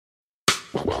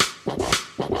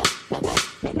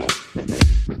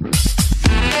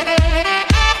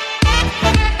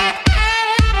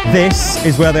This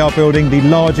is where they are building the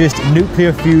largest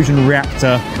nuclear fusion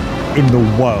reactor in the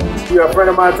world. Yeah, a friend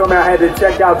of mine told me I had to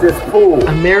check out this pool.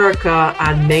 America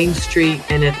on Main Street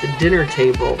and at the dinner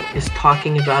table is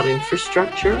talking about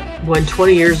infrastructure when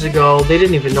 20 years ago they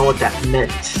didn't even know what that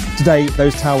meant. Today,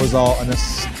 those towers are an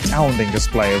astounding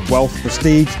display of wealth,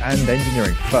 prestige, and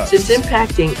engineering first. It's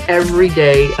impacting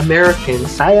everyday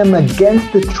Americans. I am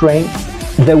against the train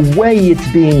the way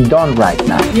it's being done right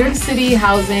now. New York City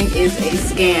housing is a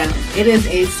scam. It is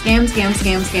a scam.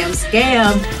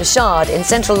 The Shard in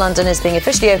central London is being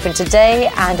officially opened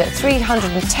today, and at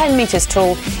 310 metres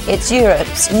tall, it's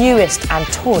Europe's newest and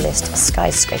tallest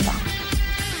skyscraper.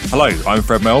 Hello, I'm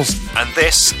Fred Mills, and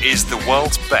this is the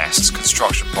world's best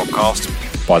construction podcast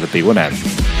by the Billionaire.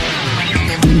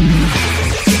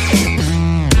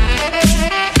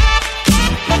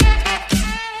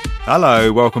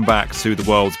 Hello, welcome back to the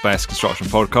world's best construction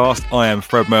podcast. I am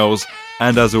Fred Mills,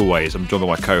 and as always, I'm joined by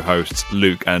my co-hosts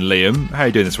Luke and Liam. How are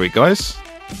you doing this week, guys?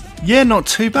 Yeah, not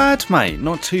too bad, mate.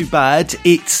 Not too bad.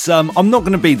 It's I'm not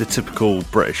going to be the typical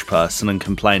British person and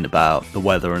complain about the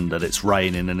weather and that it's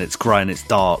raining and it's grey and it's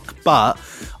dark, but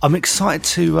I'm excited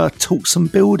to talk some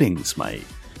buildings, mate.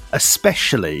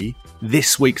 Especially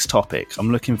this week's topic.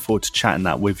 I'm looking forward to chatting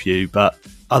that with you. But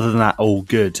other than that, all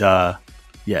good.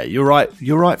 Yeah, you're right.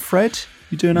 You're right, Fred.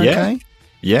 You doing okay?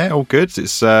 Yeah, all good.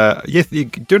 It's you're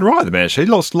doing right at the minute. Actually,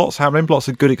 lots happening. Lots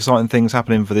of good, exciting things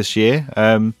happening for this year.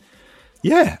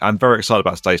 Yeah, I'm very excited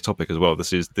about today's topic as well.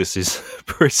 This is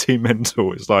pretty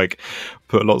mental. It's like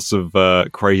put lots of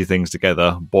crazy things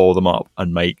together, boil them up,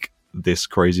 and make this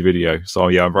crazy video. So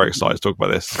yeah, I'm very excited to talk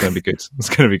about this. It's going to be good. It's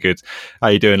going to be good. How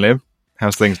you doing, Liam?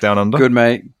 How's things down under? Good,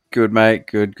 mate. Good.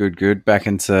 Back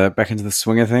into the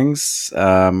swing of things.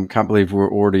 Can't believe we're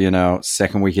already in our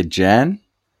second week of Jan.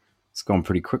 It's gone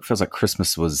pretty quick. Feels like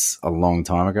Christmas was a long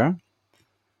time ago.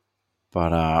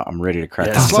 But I'm ready to crack.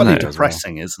 Yeah, it's slightly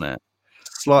depressing, isn't it?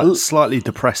 Slightly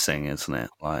depressing, isn't it?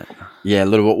 Like, yeah, a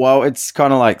little bit. Well, it's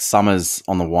kind of like summer's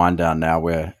on the wind down now.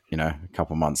 Where a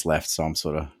couple months left, so I'm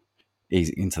sort of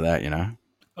easing into that.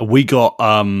 We got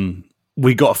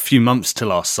a few months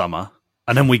till our summer.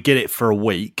 And then we get it for a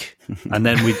week, and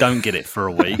then we don't get it for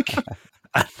a week,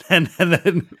 and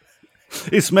then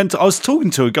it's meant to. I was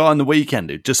talking to a guy on the weekend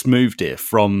who just moved here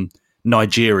from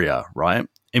Nigeria, right?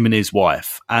 Him and his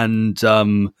wife, and I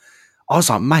was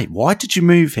like, "Mate, why did you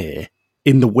move here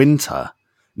in the winter?"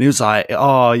 And he was like,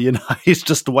 "Oh, it's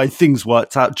just the way things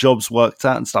worked out, jobs worked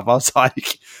out, and stuff." I was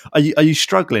like, "Are you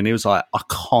struggling?" He was like, "I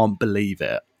can't believe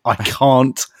it. I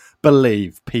can't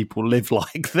believe people live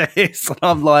like this." And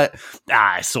I'm like,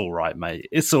 it's all right, mate.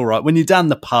 It's all right. When you're down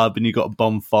the pub and you've got a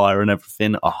bonfire and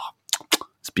everything,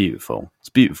 it's beautiful. It's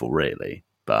beautiful, really.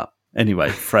 But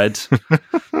anyway, Fred, take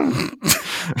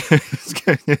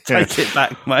it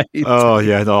back, mate. Oh,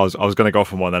 yeah. No, I was going to go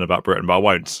off on one then about Britain, but I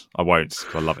won't. Because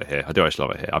I love it here. I do actually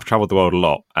love it here. I've travelled the world a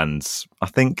lot, and I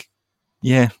think,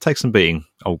 take some beating,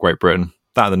 old Great Britain.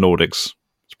 That and the Nordics.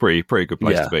 It's a pretty good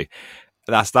place to be.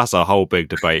 That's a whole big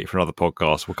debate for another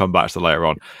podcast. We'll come back to that later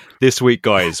on. This week,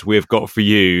 guys, we've got for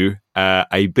you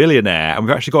a billionaire, and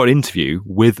we've actually got an interview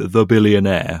with the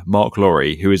billionaire, Mark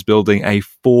Lowry, who is building a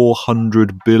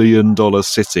 $400 billion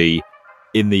city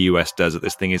in the US desert.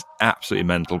 This thing is absolutely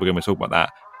mental. We're going to talk about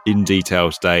that in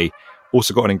detail today.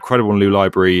 Also got an incredible new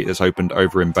library that's opened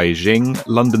over in Beijing,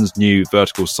 London's new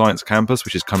vertical science campus,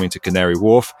 which is coming to Canary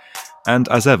Wharf. And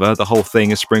as ever, the whole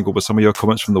thing is sprinkled with some of your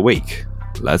comments from the week.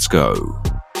 Let's go.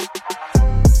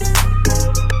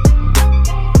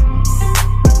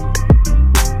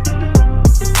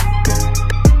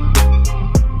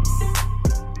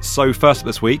 So first up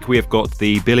this week, we have got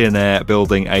the billionaire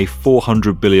building a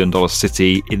 $400 billion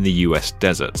city in the US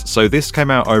desert. So this came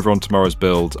out over on Tomorrow's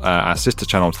Build, our sister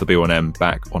channel to the B1M,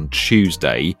 back on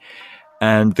Tuesday.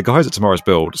 And the guys at Tomorrow's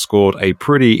Build scored a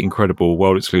pretty incredible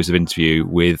world-exclusive interview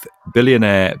with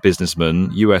billionaire businessman,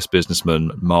 US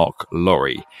businessman, Mark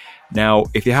Lowry. Now,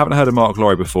 if you haven't heard of Mark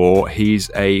Lowry before,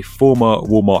 he's a former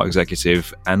Walmart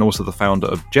executive and also the founder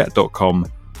of Jet.com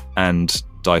and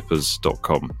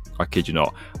Diapers.com. I kid you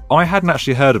not. I hadn't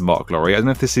actually heard of Mark Lowry. I don't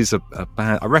know if this is a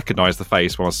bad... I recognised the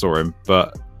face when I saw him,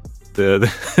 but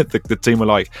the team were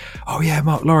like, "Oh yeah,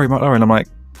 Mark Lowry," and I'm like,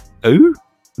 "Who?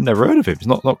 Never heard of him." He's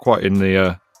not quite in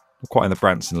the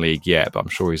Branson League yet, but I'm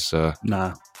sure he's less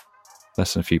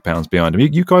than a few pounds behind him.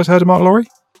 You guys heard of Mark Lowry?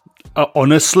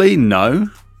 Honestly, no,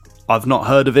 I've not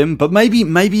heard of him. But maybe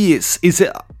is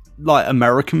it like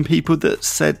American people that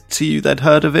said to you they'd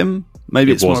heard of him?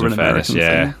 Maybe it's more of an American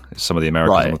thing. Some of the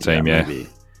Americans on the team, yeah.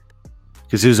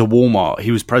 because he was a Walmart.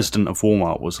 He was president of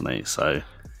Walmart, wasn't he? So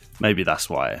maybe that's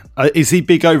why. Is he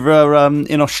big over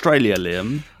in Australia,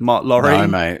 Liam? Mark Lowry? No,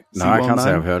 mate. No, I can't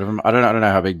say I've heard of him. I don't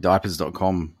know how big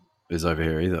diapers.com is over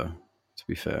here either, to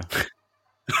be fair.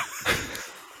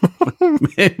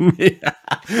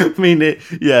 I mean,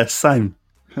 yeah, same.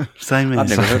 I've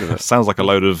never heard of it. Sounds like a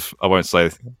load of, I won't say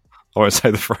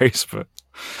the phrase, but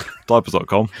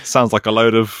diapers.com sounds like a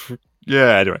load of,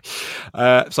 yeah, anyway.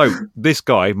 So this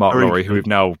guy, Mark Lowry, who we've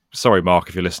now, sorry Mark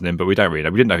if you're listening, but we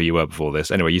didn't know who you were before this.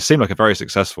 Anyway, you seem like a very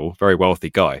successful, very wealthy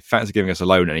guy. Fancy giving us a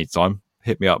loan anytime?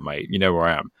 Hit me up, mate. You know where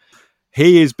I am.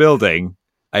 He is building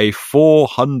a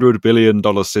 $400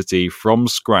 billion city from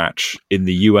scratch in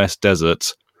the US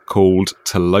desert called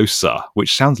Tolosa,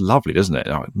 which sounds lovely, doesn't it?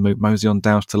 Mosey on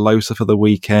down to Tolosa for the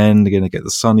weekend. They're going to get the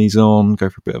sunnies on, go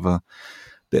for a bit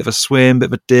of a swim, bit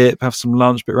of a dip, have some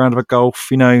lunch, bit round of a golf.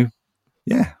 You know,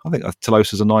 yeah, I think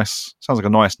Tolosa's sounds like a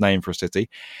nice name for a city.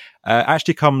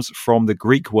 Actually comes from the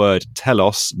Greek word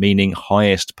telos, meaning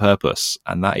highest purpose,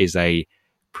 and that is a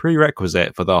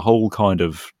prerequisite for the whole kind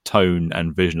of tone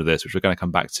and vision of this, which we're going to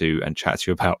come back to and chat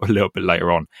to you about a little bit later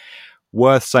on.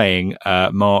 Worth saying,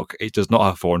 Mark, it does not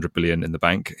have 400 billion in the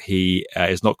bank. He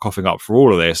is not coughing up for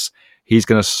all of this. He's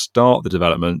going to start the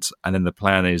development, and then the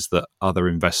plan is that other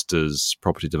investors,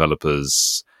 property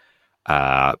developers,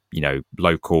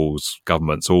 locals,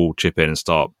 governments all chip in and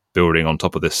start building on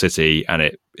top of this city, and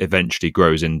it eventually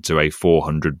grows into a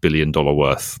 $400 billion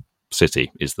worth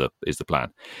city. Is the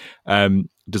plan.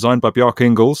 Designed by Bjarke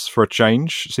Ingels for a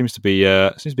change. Seems to be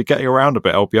getting around a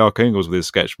bit. Old Bjarke Ingels with his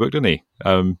sketchbook, didn't he?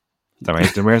 Don't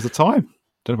know where's the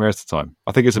time.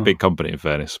 I think it's a big company in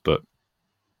fairness, but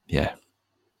yeah,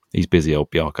 he's busy,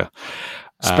 old Bjarke.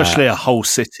 Especially a whole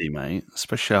city, mate.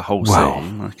 Especially a whole city.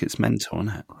 Like, it's mental,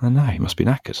 isn't it? I know, he must be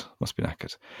knackered.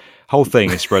 Whole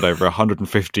thing is spread over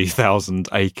 150,000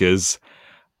 acres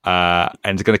and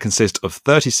it's going to consist of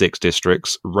 36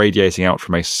 districts radiating out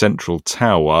from a central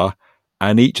tower.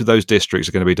 And each of those districts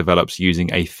are going to be developed using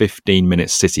a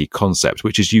 15-minute city concept,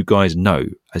 which, as you guys know,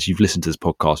 as you've listened to this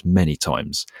podcast many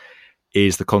times,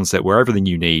 is the concept where everything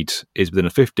you need is within a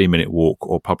 15-minute walk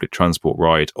or public transport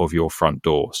ride of your front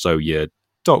door. So your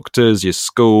doctors, your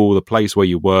school, the place where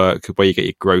you work, where you get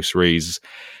your groceries,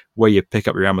 where you pick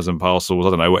up your Amazon parcels, I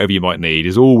don't know, whatever you might need,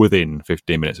 is all within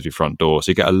 15 minutes of your front door.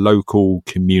 So you get a local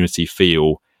community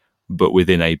feel, but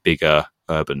within a bigger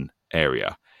urban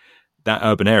area. That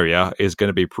urban area is going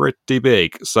to be pretty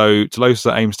big. So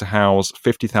Tolosa aims to house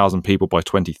 50,000 people by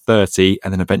 2030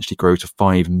 and then eventually grow to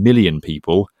 5 million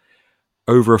people.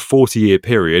 Over a 40-year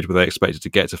period where they expected to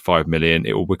get to 5 million,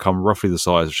 it will become roughly the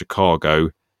size of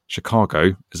Chicago.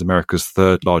 Chicago is America's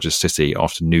third largest city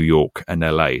after New York and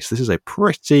LA. So this is a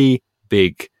pretty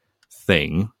big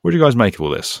thing. What do you guys make of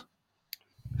all this?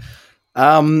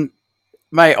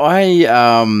 Mate,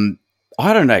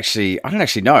 I don't actually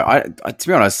know. I to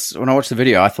be honest, when I watched the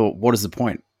video, I thought, what is the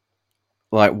point?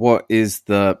 Like, what is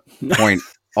the point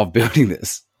of building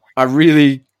this? I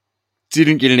really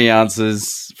didn't get any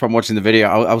answers from watching the video.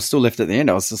 I was still left at the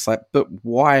end. I was just like, but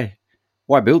why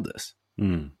build this?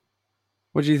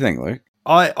 What do you think, Luke?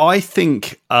 I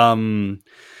think a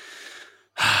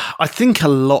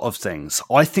lot of things.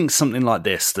 I think something like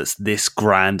this, that's this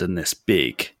grand and this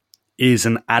big, is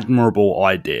an admirable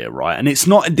idea, right? And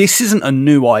this isn't a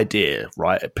new idea,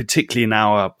 right? Particularly in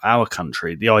our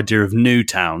country, the idea of new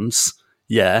towns,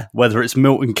 yeah, whether it's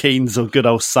Milton Keynes or good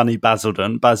old sunny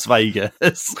Basildon, Bas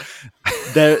Vegas,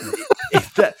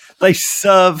 they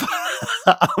serve.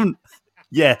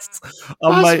 Yes,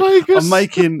 I'm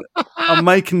making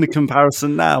the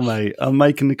comparison now, mate. I'm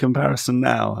making the comparison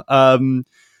now.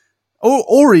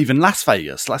 Or even Las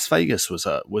Vegas. Las Vegas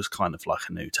was kind of like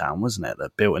a new town, wasn't it? They're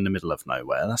built in the middle of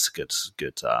nowhere. That's a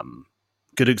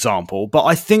good example. But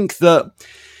I think that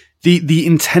the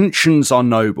intentions are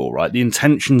noble, right? The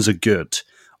intentions are good.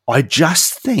 I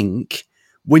just think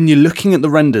when you're looking at the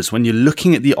renders, when you're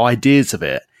looking at the ideas of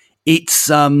it, it's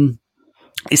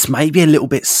maybe a little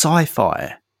bit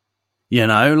sci-fi. You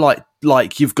know,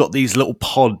 like you've got these little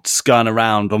pods going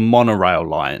around on monorail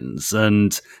lines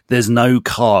and there's no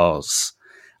cars.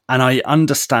 And I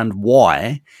understand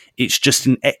why. It's just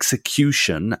in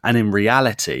execution and in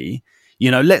reality,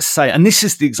 you know, let's say, and this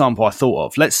is the example I thought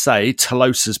of, let's say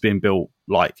Tolosa's been built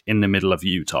like in the middle of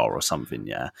Utah or something,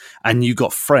 yeah? And you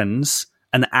got friends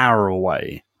an hour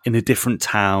away in a different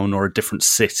town or a different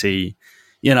city.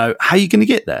 You know, how are you going to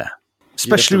get there?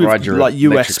 Especially with like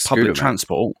US public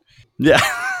transport. Yeah.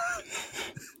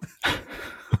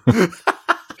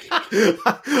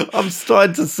 I'm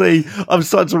starting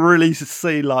to really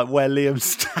see like where Liam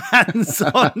stands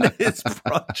on this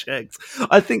project.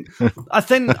 I think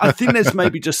there's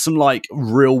maybe just some like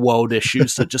real world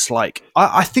issues that just like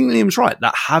I think Liam's right,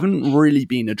 that haven't really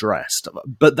been addressed.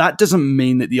 But that doesn't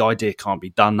mean that the idea can't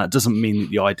be done. That doesn't mean that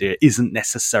the idea isn't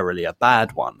necessarily a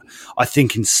bad one. I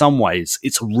think in some ways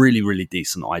it's a really, really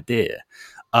decent idea.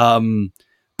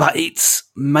 But it's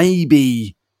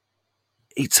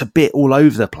a bit all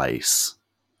over the place.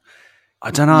 I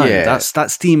don't know. Yeah.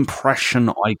 That's the impression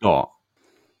I got.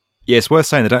 Yeah, it's worth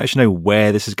saying they don't actually know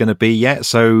where this is going to be yet.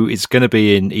 So it's going to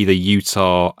be in either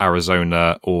Utah,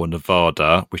 Arizona, or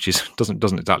Nevada, which doesn't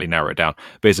exactly narrow it down.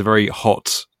 But it's a very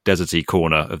hot, deserty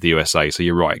corner of the USA. So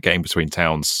you're right, getting between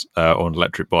towns on an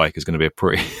electric bike is going to be a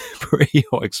pretty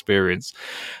hot experience.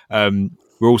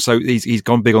 We're also he's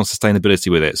gone big on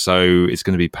sustainability with it, so it's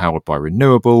going to be powered by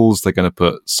renewables. They're going to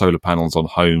put solar panels on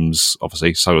homes.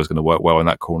 Obviously, solar's going to work well in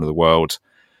that corner of the world.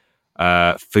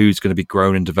 Food's going to be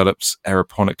grown and developed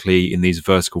aeroponically in these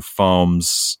vertical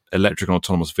farms. Electric and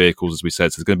autonomous vehicles, as we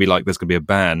said, so there's going to be a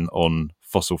ban on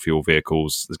fossil fuel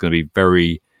vehicles. There's going to be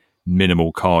very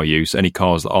minimal car use. Any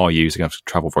cars that are used are going to have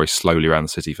to travel very slowly around the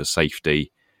city for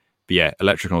safety. But yeah,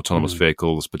 electric and autonomous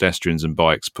vehicles, pedestrians and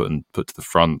bikes put to the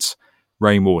front.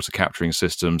 Rainwater capturing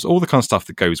systems, all the kind of stuff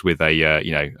that goes with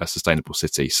a sustainable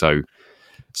city. So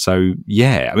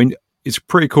yeah, I mean, it's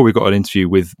pretty cool. We've got an interview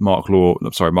with Mark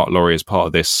Laurie as part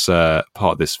of this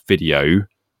video.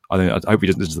 I hope he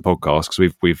doesn't listen to the podcast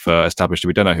because we've established that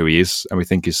we don't know who he is and we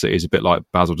think he's a bit like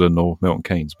Basildon or Milton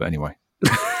Keynes. But anyway,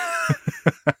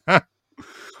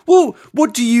 well,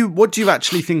 what do you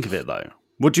actually think of it though?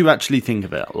 What do you actually think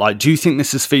of it? Like, do you think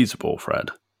this is feasible,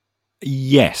 Fred?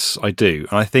 Yes, I do,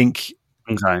 and I think.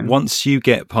 Okay. Once you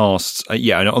get past,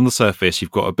 and on the surface,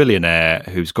 you've got a billionaire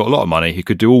who's got a lot of money, who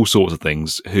could do all sorts of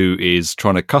things, who is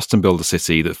trying to custom build a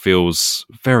city that feels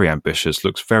very ambitious,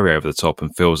 looks very over the top,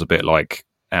 and feels a bit like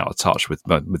out of touch with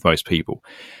most people.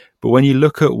 But when you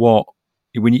look at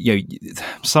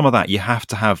some of that, you have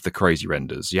to have the crazy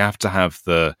renders, you have to have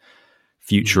the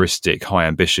futuristic high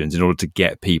ambitions in order to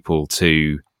get people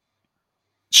to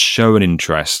show an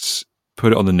interest,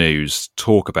 put it on the news,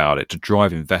 talk about it, to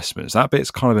drive investments. That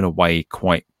bit's kind of in a way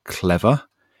quite clever.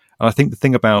 And I think the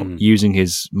thing about using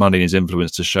his money and his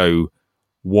influence to show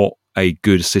what a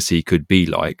good city could be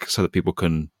like so that people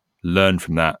can learn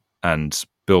from that and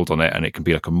build on it, and it can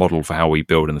be like a model for how we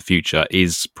build in the future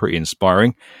is pretty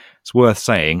inspiring. It's worth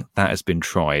saying that has been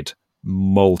tried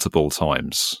multiple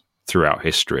times throughout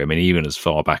history. I mean, even as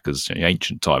far back as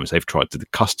ancient times, they've tried to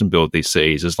custom build these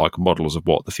cities as like models of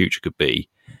what the future could be.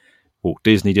 Walt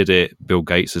Disney did it. Bill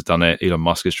Gates has done it. Elon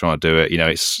Musk is trying to do it.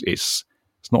 It's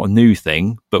not a new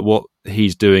thing, but what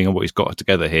he's doing and what he's got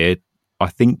together here,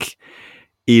 I think,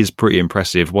 is pretty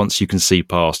impressive. Once you can see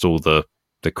past all the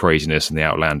craziness and the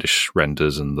outlandish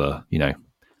renders and the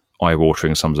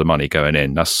eye-watering sums of money going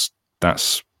in. That's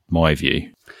my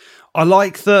view. I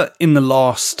like that in the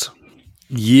last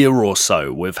year or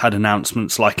so, we've had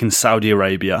announcements like in Saudi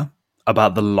Arabia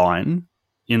about the line,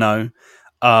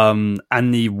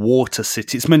 and the water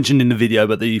city. It's mentioned in the video,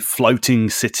 but the floating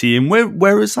city in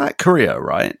where is that? Korea,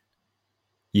 right?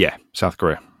 Yeah, South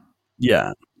Korea.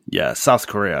 Yeah, South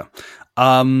Korea.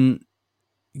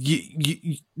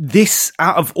 This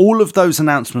out of all of those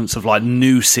announcements of like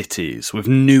new cities with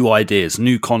new ideas,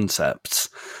 new concepts,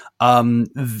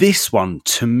 this one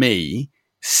to me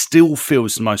still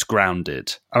feels the most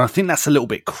grounded, and I think that's a little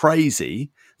bit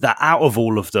crazy. That out of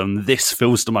all of them, this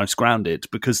feels the most grounded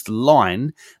because the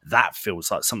line, that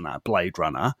feels like something like Blade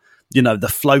Runner.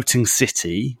 The floating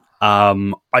city,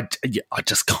 I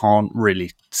just can't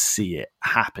really see it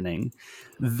happening.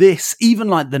 This, even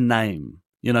like the name,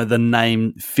 the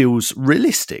name feels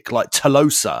realistic, like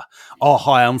Tolosa. Oh,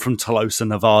 hi, I'm from Tolosa,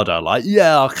 Nevada. Like,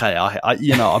 yeah, okay,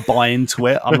 I buy into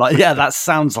it. I'm like, yeah, that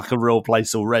sounds like a real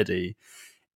place already.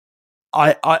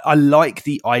 I like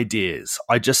the ideas.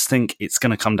 I just think it's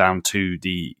going to come down to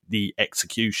the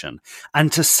execution.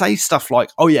 And to say stuff like,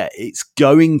 oh yeah, it's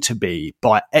going to be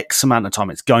by X amount of time,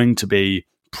 it's going to be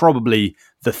probably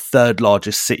the third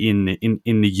largest city in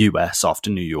the US after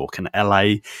New York and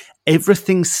LA.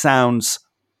 Everything sounds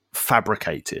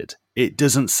fabricated. It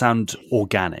doesn't sound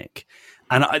organic.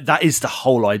 And that is the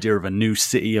whole idea of a new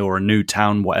city or a new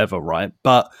town, whatever, right?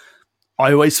 But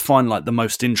I always find like the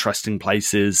most interesting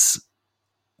places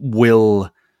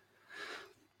will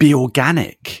be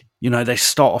organic. They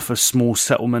start off as small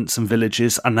settlements and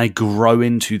villages and they grow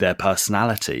into their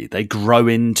personality. They grow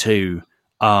into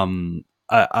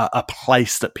a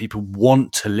place that people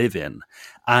want to live in.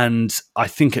 And I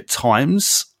think at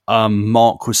times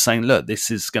Mark was saying, look,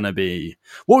 this is going to be,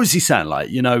 what was he saying? Like,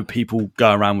 people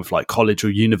go around with like college or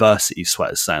university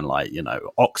sweaters saying like,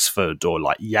 Oxford or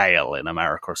like Yale in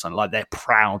America or something, like they're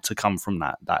proud to come from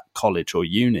that college or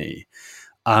uni.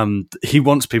 He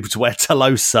wants people to wear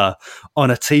Tolosa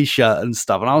on a t-shirt and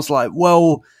stuff. And I was like,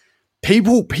 well,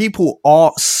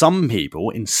 some people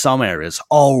in some areas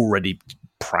are already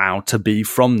proud to be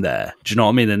from there. Do you know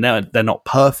what I mean? And they're not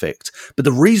perfect, but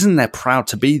the reason they're proud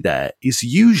to be there is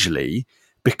usually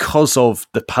because of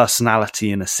the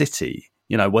personality in a city,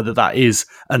 whether that is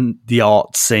the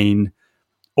art scene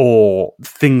or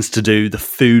things to do, the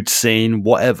food scene,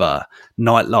 whatever,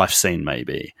 nightlife scene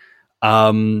maybe.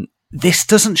 This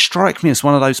doesn't strike me as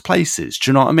one of those places.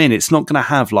 Do you know what I mean? It's not going to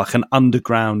have like an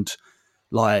underground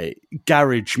like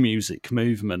garage music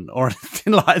movement or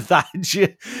anything like that.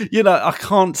 I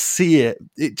can't see it.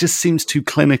 It just seems too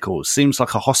clinical. It seems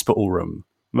like a hospital room,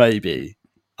 maybe.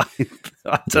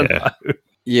 I don't know.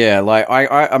 Yeah, like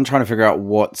I'm trying to figure out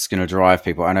what's going to drive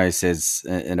people. I know he says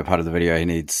in a part of the video he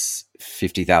needs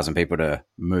 50,000 people to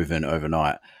move in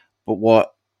overnight.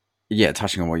 But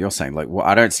touching on what you're saying, like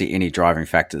I don't see any driving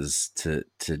factors to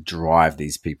drive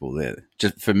these people there.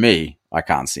 Just for me, I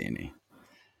can't see any.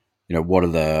 What are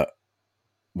the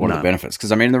benefits?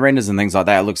 Because I mean, the renders and things like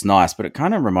that, it looks nice, but it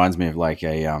kind of reminds me of like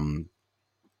a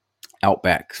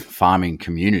outback farming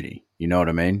community. You know what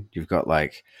I mean? You've got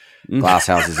like glass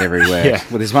houses everywhere. Yeah.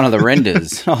 Well, there's one of the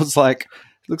renders. I was like,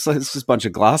 it looks like it's just a bunch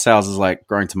of glass houses like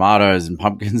growing tomatoes and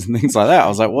pumpkins and things like that. I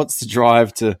was like, what's the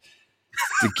drive to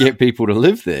get people to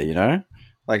live there?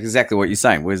 Like exactly what you're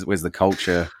saying. Where's the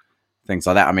culture, things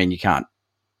like that. I mean, you can't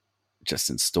just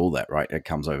install that, right? It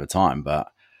comes over time, but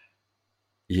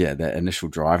yeah, that initial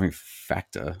driving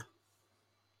factor,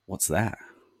 what's that?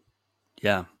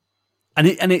 Yeah. And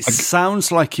it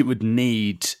sounds like it would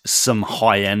need some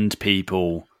high-end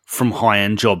people from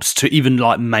high-end jobs to even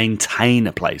like maintain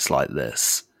a place like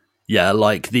this. Yeah,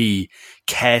 like the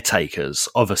caretakers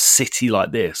of a city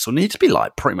like this will need to be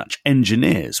like pretty much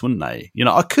engineers, wouldn't they?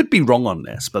 I could be wrong on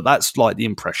this, but that's like the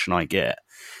impression I get.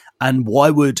 And why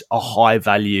would a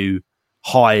high-value,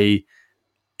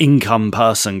 high-income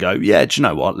person go, yeah, do you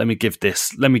know what? Let me give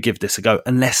this a go,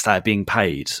 unless they're being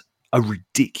paid a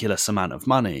ridiculous amount of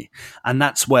money. And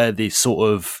that's where the sort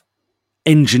of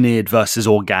engineered versus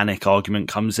organic argument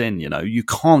comes in. You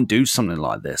can't do something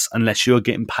like this unless you're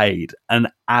getting paid an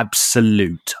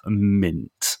absolute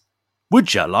mint.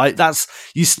 Would you? Like,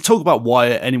 you talk about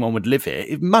why anyone would live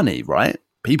here. Money, right?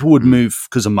 People would move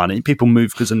because of money. People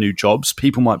move because of new jobs.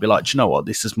 People might be like, do you know what?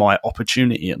 This is my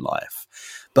opportunity in life.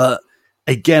 But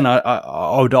again,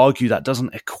 I would argue that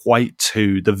doesn't equate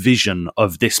to the vision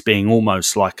of this being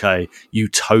almost like a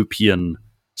utopian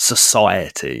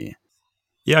society.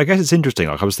 Yeah, I guess it's interesting.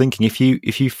 Like I was thinking, if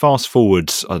you fast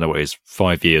forward, I don't know what it is,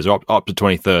 5 years or up to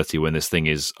 2030 when this thing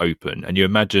is open, and you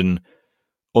imagine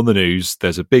on the news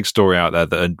there's a big story out there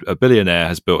that a billionaire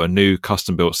has built a new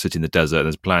custom-built city in the desert and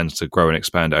has plans to grow and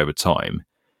expand it over time.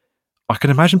 I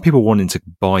can imagine people wanting to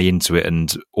buy into it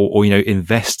and or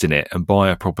invest in it and buy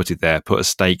a property there, put a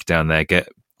stake down there, get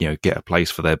a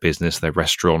place for their business, their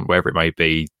restaurant, wherever it may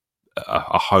be,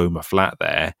 a home, a flat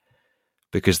there,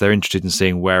 because they're interested in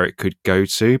seeing where it could go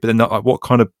to. But then, what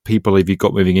kind of people have you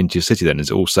got moving into your city? Then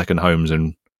is it all second homes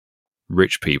and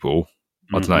rich people?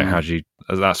 I don't know. How do you?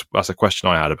 That's a question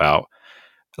I had about,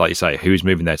 like you say, who's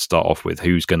moving there to start off with?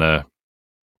 Who's going to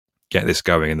get this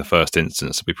going in the first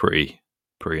instance? It'll be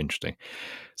pretty interesting.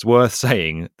 It's worth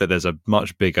saying that there's a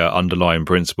much bigger underlying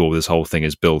principle this whole thing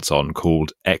is built on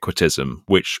called equitism,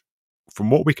 which, from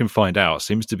what we can find out,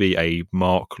 seems to be a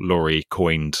Mark Laurie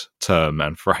coined term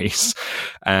and phrase.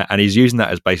 And he's using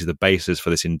that as basically the basis for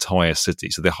this entire city.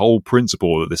 So the whole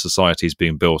principle that this society is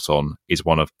being built on is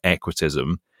one of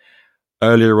equitism.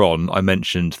 Earlier on, I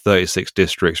mentioned 36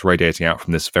 districts radiating out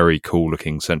from this very cool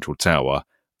looking central tower.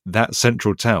 That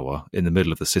central tower in the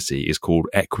middle of the city is called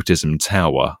Equitism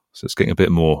Tower. So it's getting a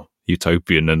bit more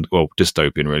utopian and, well,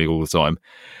 dystopian really all the time.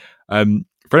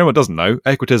 For anyone who doesn't know,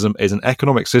 equitism is an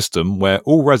economic system where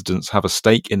all residents have a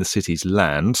stake in the city's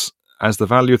land. As the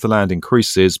value of the land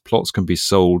increases, plots can be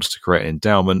sold to create an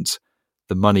endowment.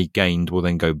 The money gained will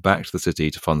then go back to the city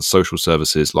to fund social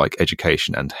services like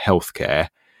education and healthcare.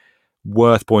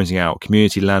 Worth pointing out,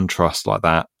 community land trusts like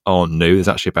that aren't new. There's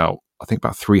actually about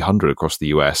 300 across the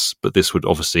US, but this would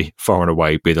obviously far and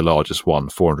away be the largest one.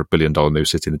 $400 billion new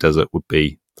city in the desert would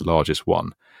be the largest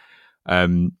one.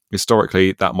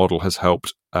 Historically, that model has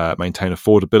helped maintain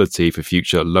affordability for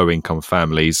future low-income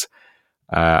families.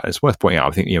 It's worth pointing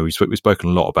out, I think, we've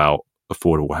spoken a lot about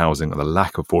affordable housing and the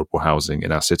lack of affordable housing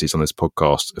in our cities on this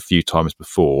podcast a few times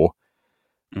before.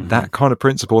 that kind of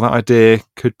principle, that idea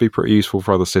could be pretty useful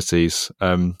for other cities.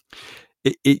 Like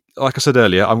I said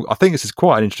earlier, I think this is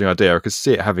quite an interesting idea. I could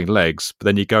see it having legs, but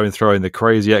then you go and throw in the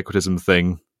crazy equitism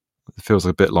thing. It feels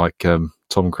a bit like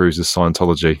Tom Cruise's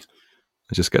Scientology.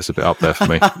 It just gets a bit up there for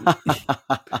me.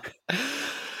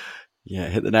 Yeah,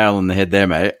 hit the nail on the head there,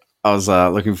 mate. I was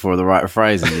looking for the right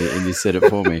phrase, and you said it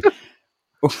for me.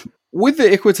 With the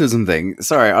equitism thing,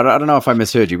 sorry, I don't know if I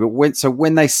misheard you, but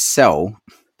when they sell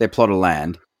their plot of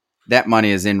land, that money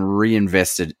is then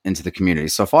reinvested into the community.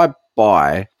 So if I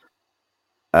buy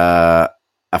a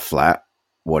flat,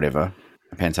 whatever,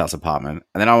 a penthouse apartment,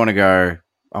 and then I want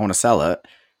to sell it,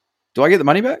 do I get the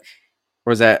money back?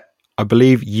 Or is that... I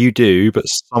believe you do, but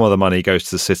some of the money goes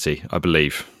to the city, I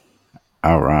believe.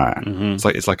 Oh, right. Mm-hmm.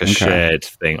 It's like a shared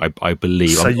thing, I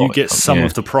believe. So you get some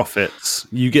of the profits.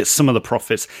 You get some of the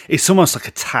profits. It's almost like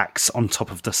a tax on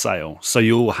top of the sale. So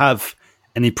you'll have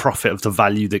any profit of the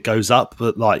value that goes up,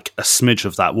 but like a smidge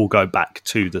of that will go back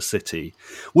to the city,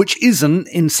 which isn't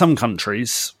in some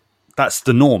countries. That's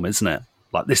the norm, isn't it?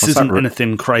 Like this isn't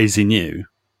anything crazy new.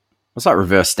 It's like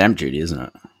reverse stamp duty, isn't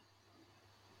it?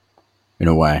 In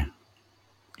a way.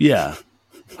 Yeah,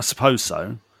 I suppose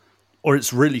so. Or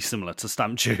it's really similar to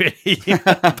stamp duty,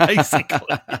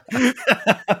 basically.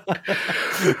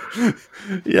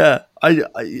 Yeah,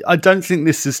 I don't think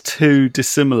this is too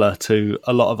dissimilar to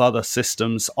a lot of other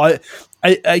systems. I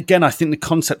think the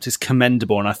concept is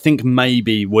commendable, and I think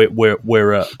maybe we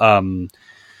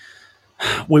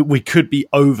could be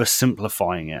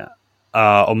oversimplifying it,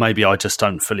 or maybe I just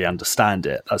don't fully understand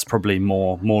it. That's probably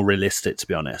more realistic, to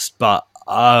be honest. But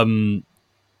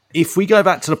if we go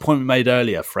back to the point we made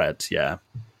earlier, Fred,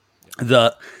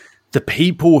 that the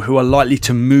people who are likely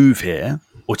to move here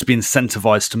or to be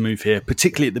incentivized to move here,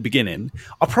 particularly at the beginning,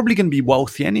 are probably going to be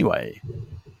wealthy anyway.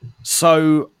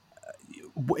 So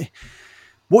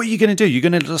what are you going to do? You're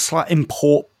going to just like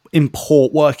import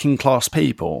working class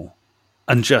people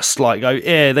and just like go,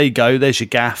 yeah, there you go. There's your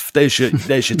gaff. There's your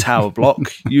tower block.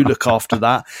 You look after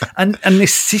that. And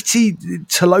this city,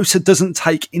 Tolosa, doesn't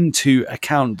take into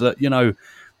account that,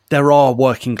 there are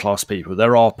working class people,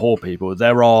 there are poor people,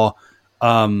 there are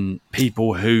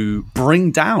people who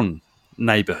bring down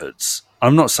neighborhoods.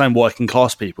 I'm not saying working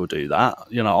class people do that.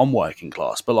 I'm working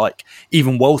class, but like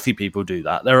even wealthy people do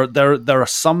that. There are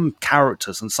some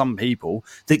characters and some people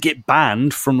that get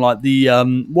banned from like the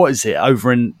what is it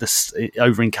over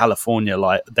in California,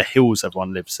 like the hills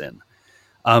everyone lives in.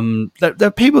 There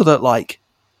are people that like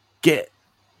get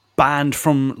banned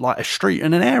from like a street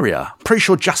in an area. Pretty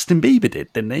sure Justin Bieber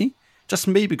didn't he?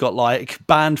 Justin Bieber got like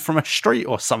banned from a street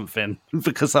or something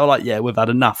because they were like, yeah, we've had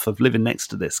enough of living next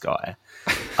to this guy.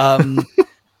 And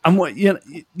what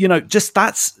just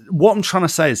that's what I'm trying to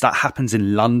say is that happens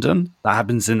in London, that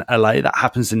happens in LA, that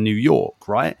happens in New York,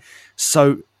 right?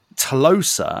 So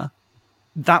Tolosa,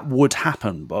 that would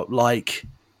happen, but like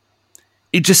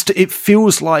it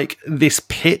feels like this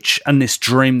pitch and this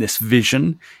dream, this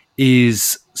vision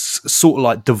is sort of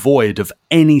like devoid of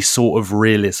any sort of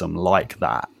realism like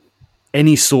that,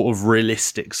 any sort of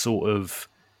realistic sort of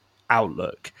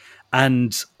outlook.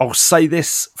 And I'll say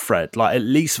this, Fred, like at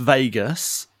least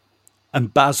Vegas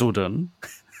and Basildon,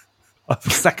 the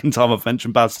second time I've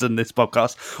mentioned Basildon in this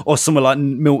podcast, or somewhere like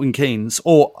Milton Keynes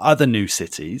or other new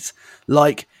cities,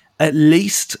 like at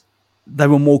least they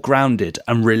were more grounded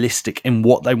and realistic in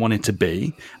what they wanted to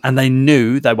be. And they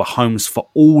knew they were homes for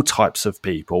all types of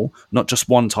people, not just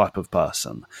one type of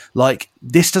person. Like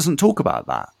this doesn't talk about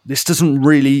that. This doesn't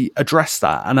really address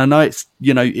that. And I know it's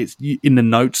in the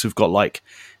notes we've got like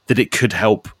that it could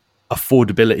help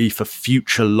affordability for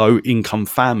future low income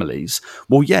families.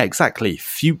 Well, yeah, exactly.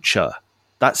 Future.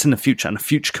 That's in the future. And the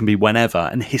future can be whenever.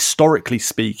 And historically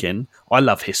speaking, I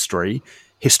love history.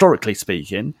 Historically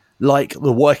speaking, like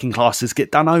the working classes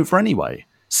get done over anyway.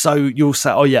 So you'll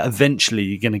say, oh yeah, eventually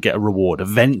you're going to get a reward.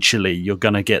 Eventually you're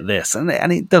going to get this. And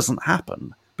it doesn't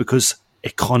happen because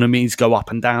economies go up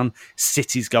and down.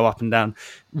 Cities go up and down.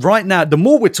 Right now, the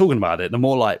more we're talking about it, the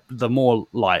more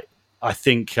like I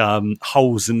think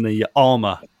holes in the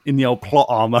armor, in the old plot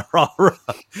armor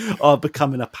are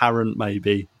becoming apparent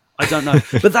maybe. I don't know.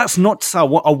 But that's not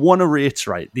so. I want to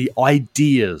reiterate, the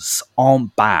ideas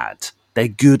aren't bad. They're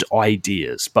good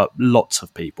ideas, but lots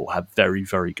of people have very,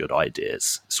 very good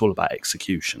ideas. It's all about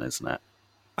execution, isn't it?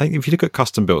 I think if you look at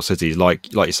custom-built cities,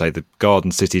 like you say, the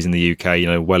garden cities in the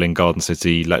UK, Welling Garden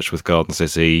City, Letchworth Garden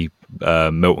City,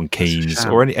 Milton Keynes,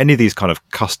 or any of these kind of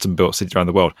custom-built cities around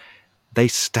the world, they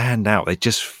stand out. They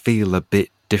just feel a bit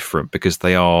different because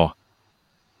they are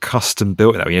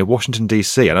custom-built. Washington,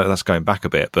 D.C., I know that's going back a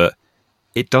bit, but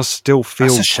it does still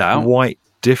feel quite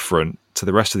different to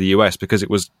the rest of the US because it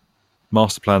was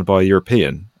master planned by a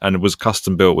European and was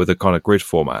custom built with a kind of grid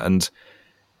format. And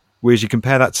whereas you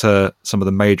compare that to some of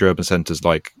the major urban centres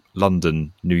like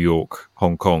London, New York,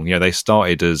 Hong Kong, they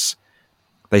started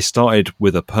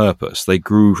with a purpose. They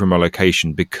grew from a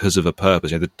location because of a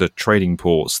purpose. The trading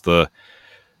ports, that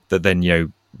then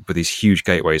with these huge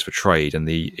gateways for trade, and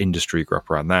the industry grew up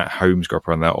around that, homes grew up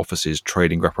around that, offices,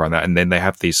 trading grew up around that, and then they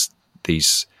have these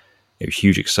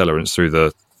huge accelerants through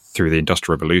the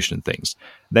Industrial Revolution and things.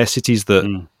 They're cities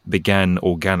that began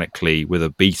organically with a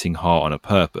beating heart and a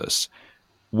purpose.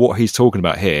 What he's talking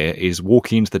about here is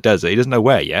walking into the desert. He doesn't know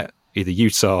where yet, either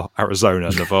Utah, Arizona,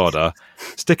 Nevada,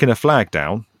 sticking a flag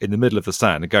down in the middle of the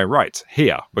sand and going, right,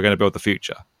 here, we're going to build the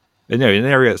future. In an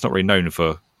area that's not really known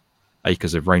for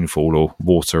acres of rainfall or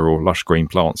water or lush green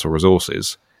plants or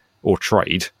resources or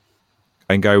trade,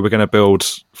 and go, we're going to build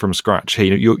from scratch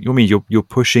here. You're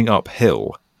pushing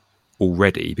uphill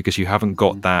already because you haven't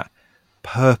got that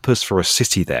purpose for a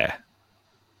city there.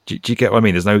 Do you get what I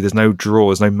mean? There's no draw,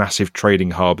 there's no massive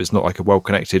trading hub. It's not like a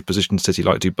well-connected, positioned city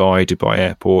like Dubai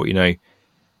Airport.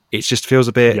 It just feels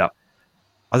a bit. Yeah.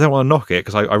 I don't want to knock it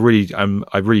because I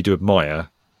really do admire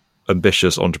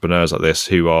ambitious entrepreneurs like this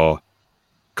who are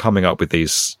coming up with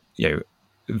these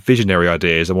visionary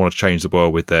ideas and want to change the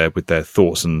world with their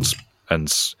thoughts and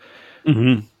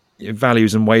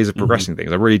values and ways of progressing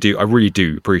things. I really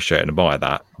do appreciate and admire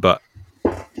that. But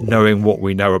knowing what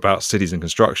we know about cities and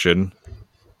construction,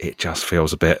 it just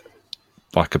feels a bit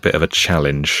of a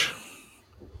challenge.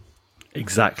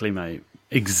 Exactly, mate.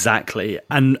 Exactly.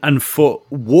 And for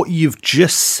what you've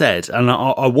just said, and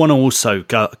I want to also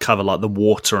cover like the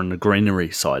water and the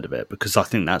greenery side of it, because I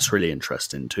think that's really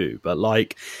interesting too. But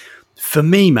like, for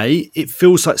me, mate, it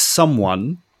feels like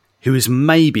someone who is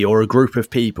maybe, or a group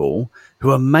of people who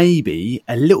are maybe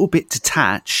a little bit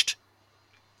detached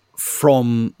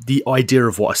from the idea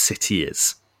of what a city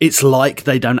is. It's like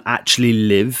they don't actually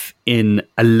live in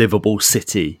a livable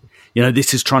city.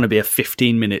 This is trying to be a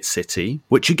 15-minute city,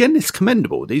 which again is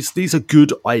commendable. These are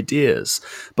good ideas.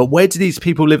 But where do these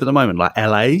people live at the moment? Like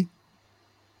LA?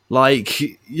 Like,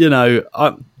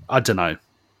 I don't know.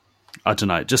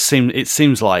 It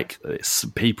seems like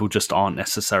people just aren't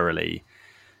necessarily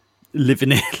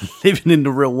living in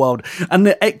the real world. And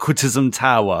the Equitism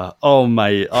Tower, oh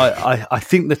mate, I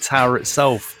think the tower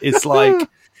itself is like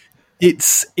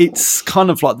it's kind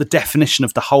of like the definition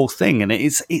of the whole thing, and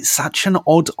it's such an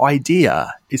odd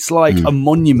idea. It's like a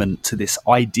monument to this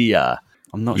idea.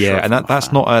 I'm not sure. Yeah, and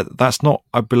that's not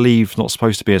I believe not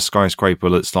supposed to be a skyscraper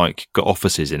that's like got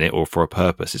offices in it or for a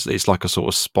purpose. It's like a sort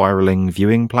of spiraling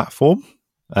viewing platform.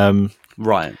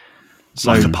 Right.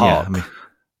 So like a park.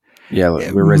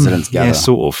 Where residents gather. Yeah,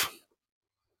 sort of.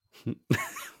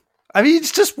 I mean,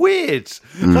 it's just weird.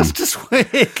 That's just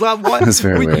weird. Like, why? That's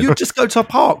very weird. You'd just go to a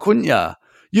park, wouldn't you?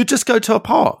 You'd just go to a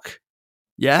park.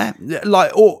 Yeah?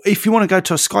 Like, or if you want to go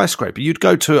to a skyscraper, you'd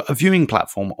go to a viewing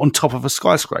platform on top of a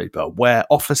skyscraper where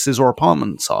offices or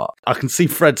apartments are. I can see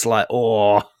Fred's like,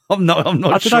 I'm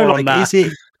not sure on that.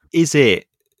 Is it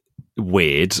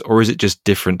weird, or is it just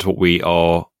different to what we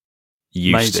are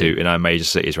used to in our major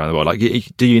cities around the world? Like,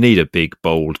 do you need a big,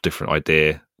 bold, different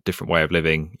idea, different way of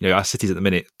living? Our cities at the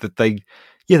minute, that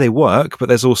they work, but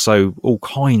there's also all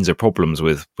kinds of problems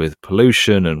with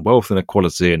pollution and wealth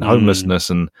inequality and homelessness,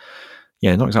 and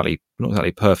not exactly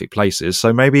perfect places.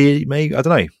 So maybe I don't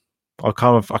know. I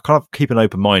kind of keep an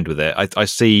open mind with it. I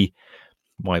see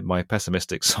my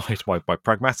pessimistic side, my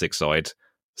pragmatic side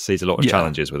sees a lot of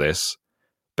challenges with this,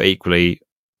 but equally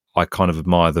I kind of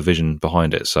admire the vision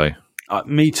behind it. So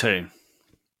me too.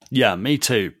 Yeah, me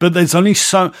too. But there's only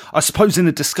I suppose in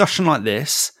a discussion like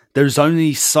this, there's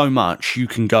only so much you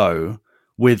can go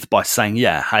with by saying,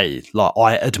 hey, like,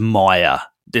 I admire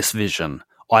this vision.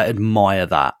 I admire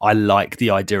that. I like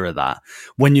the idea of that.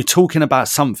 When you're talking about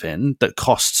something that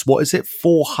costs, what is it?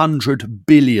 400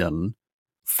 billion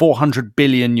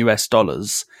US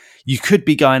dollars. You could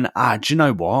be going, do you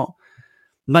know what?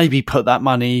 Maybe put that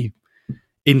money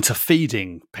into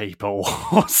feeding people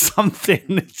or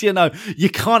something. You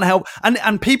can't help,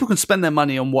 and people can spend their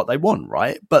money on what they want,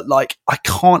 right? But like, I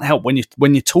can't help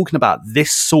when you're talking about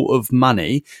this sort of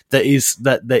money that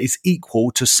is equal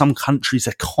to some countries'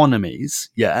 economies.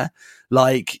 Yeah,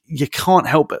 like, you can't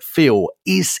help but feel,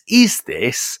 is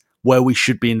this where we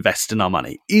should be investing our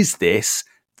money? Is this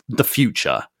the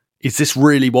future? Is this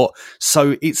really what?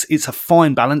 So it's a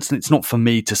fine balance, and it's not for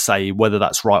me to say whether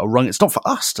that's right or wrong. It's not for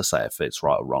us to say if it's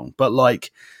right or wrong. But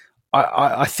like,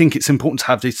 I think it's important to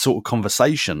have these sort of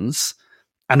conversations,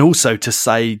 and also to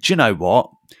say, do you know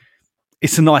what?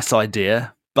 It's a nice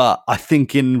idea, but I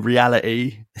think in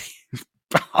reality,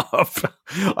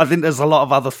 I think there's a lot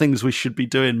of other things we should be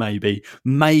doing. Maybe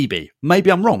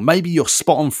I'm wrong. Maybe you're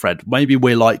spot on, Fred. Maybe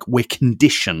we're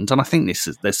conditioned, and I think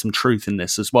there's some truth in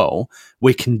this as well.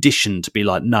 We're conditioned to be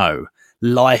like, no,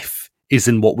 life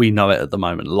isn't what we know it at the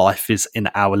moment. Life is in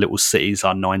our little cities,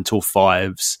 our 9 till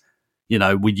 5s. You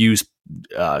know, we use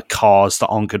cars that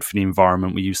aren't good for the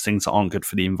environment. We use things that aren't good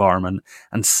for the environment,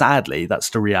 and sadly, that's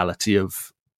the reality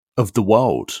of the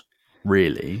world,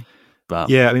 really. But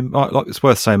yeah, I mean, it's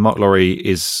worth saying Mark Lowry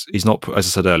he's not, as I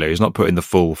said earlier, he's not putting the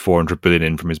full 400 billion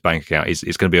in from his bank account.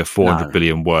 It's going to be a 400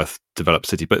 billion worth developed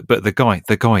city. But the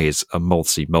guy is a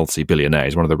multi billionaire.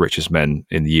 He's one of the richest men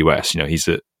in the US. You know,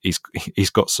 he's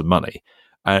got some money,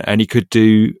 and he could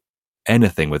do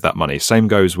anything with that money. Same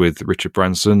goes with Richard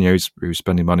Branson. You know, who's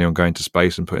spending money on going to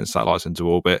space and putting satellites into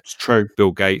orbit. It's true.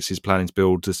 Bill Gates is planning to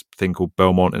build this thing called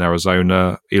Belmont in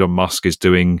Arizona. Elon Musk is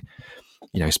doing,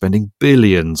 you know, spending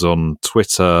billions on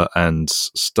Twitter and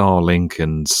Starlink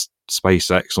and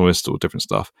SpaceX and all this sort of different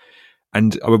stuff.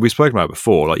 And we've spoken about it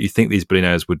before. Like, you think these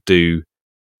billionaires would do,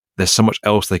 there's so much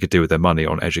else they could do with their money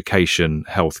on education,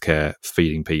 healthcare,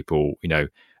 feeding people, you know,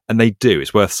 and they do.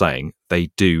 It's worth saying they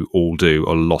do all do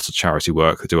a lot of charity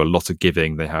work. They do a lot of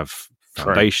giving. They have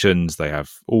foundations. They have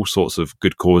all sorts of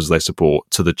good causes they support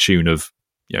to the tune of,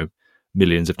 you know,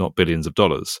 millions, if not billions of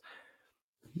dollars.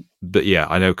 But yeah,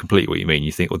 I know completely what you mean.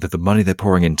 You think, well, the money they're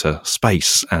pouring into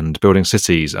space and building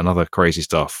cities and other crazy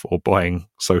stuff, or buying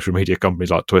social media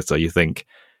companies like Twitter, you think,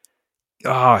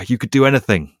 you could do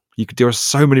anything. There are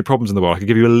so many problems in the world. I could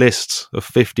give you a list of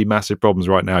 50 massive problems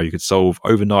right now you could solve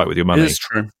overnight with your money. It's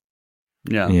true.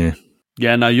 Yeah.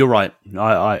 No, you're right.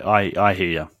 I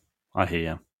hear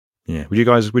you. Yeah. Would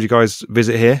you guys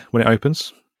visit here when it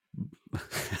opens?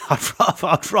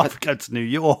 I'd rather go to New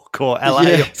York or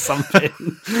LA or something.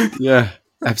 Yeah,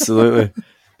 absolutely.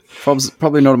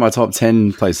 Probably not in my top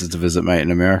 10 places to visit, mate,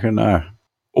 in America. No.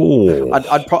 Oh,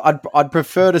 I'd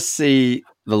prefer to see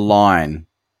the Line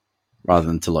rather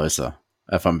than Tolosa,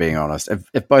 if I'm being honest.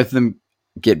 If both of them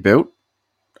get built,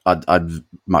 I'd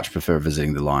much prefer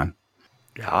visiting the Line.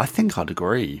 Yeah, I think I'd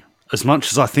agree. As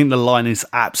much as I think the Line is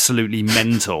absolutely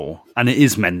mental, and it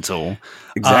is mental,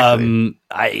 exactly.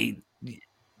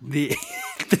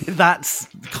 That's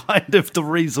kind of the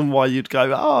reason why you'd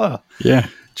go, yeah.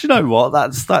 Do you know what?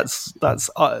 That's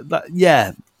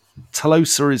yeah.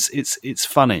 Tolosa it's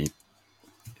funny.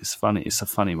 It's funny. It's a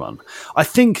funny one. I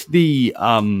think the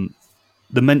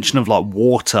mention of like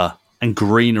water and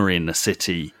greenery in the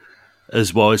city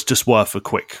as well is just worth a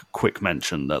quick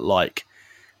mention. That like,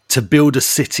 to build a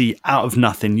city out of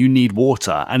nothing, you need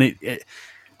water, and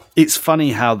it's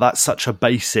funny how that's such a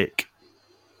basic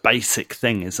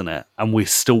thing, isn't it? And we're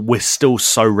still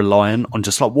so reliant on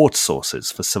just like water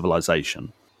sources for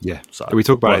civilization. Yeah. So we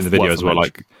talk about it in the video as well.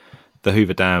 Like, the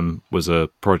Hoover Dam was a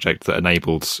project that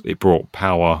it brought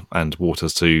power and water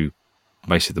to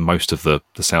basically the most of the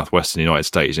southwestern United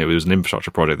States. And it was an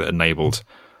infrastructure project that enabled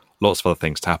lots of other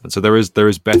things to happen. So there is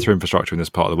better infrastructure in this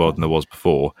part of the world than there was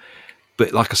before.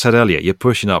 But like I said earlier, you're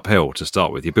pushing uphill to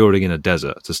start with. You're building in a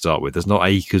desert to start with. There's not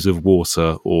acres of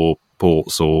water or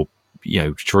ports or, you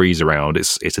know, trees around.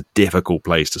 It's a difficult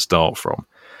place to start from.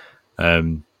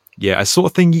 A sort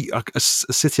of thing, a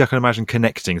city I can imagine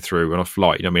connecting through on a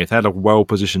flight. You know what I mean? If they had a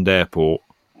well-positioned airport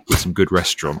with some good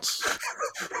restaurants,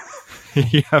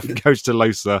 you have to go to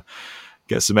Tolosa,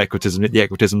 get some equitism, the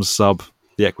equitism sub,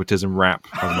 the equitism wrap,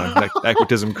 I don't know,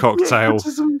 equitism cocktail,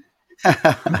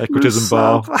 equitism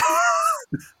bar.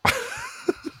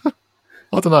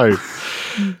 I don't know.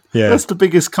 Yeah, that's the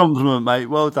biggest compliment, mate.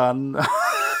 Well done.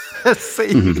 You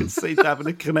can see having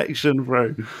a connection,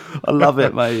 bro. I love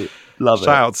it, mate. Love it.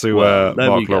 Shout out to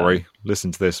Mark Lowry.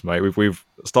 Listen to this, mate. We've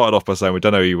started off by saying we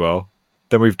don't know who you are.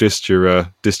 Then we've dissed your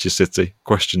city,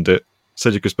 questioned it,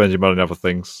 said you could spend your money on other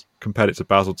things, compared it to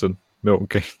Basildon, Milton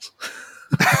Keynes.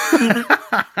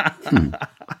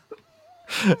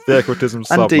 The equitism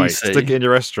sub, mate. Stick it in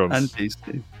your restaurants. And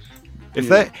DC.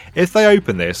 If they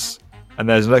open this and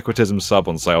there's an equitism sub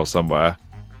on sale somewhere,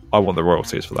 I want the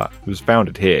royalties for that. It was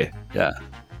founded here. Yeah.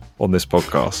 On this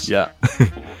podcast. Yeah.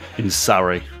 In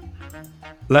Surrey.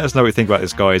 Let us know what you think about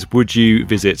this, guys. Would you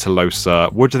visit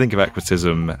Tolosa? What do you think of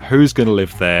equitism? Who's going to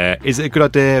live there? Is it a good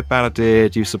idea, bad idea?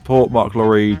 Do you support Mark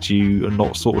Lowry? Do you are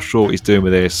not sort of sure what he's doing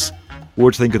with this?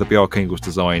 What do you think of the BR Kingles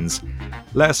designs?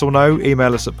 Let us all know.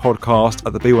 Email us at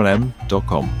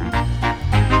podcast@theb1m.com.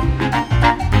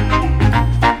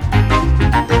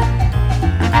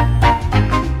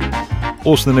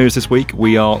 Also in the news this week,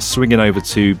 we are swinging over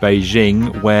to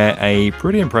Beijing, where a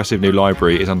pretty impressive new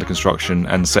library is under construction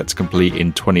and set to complete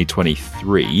in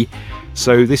 2023.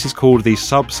 So this is called the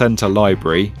Sub-Centre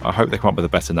Library. I hope they come up with a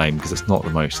better name because it's not the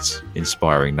most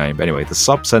inspiring name. But anyway, the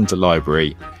Sub-Centre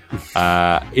Library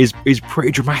is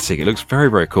pretty dramatic. It looks very,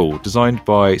 very cool. Designed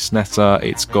by Snetter.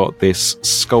 It's got this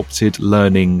sculpted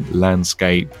learning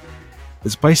landscape.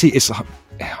 It's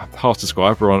hard to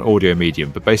describe. We're on audio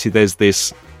medium, but basically there's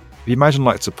this. If you imagine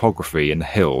like topography in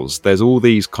hills, there's all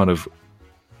these kind of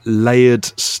layered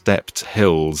stepped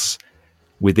hills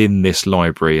within this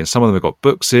library, and some of them have got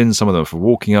books in, some of them are for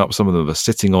walking up, some of them are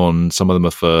sitting on, some of them are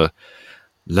for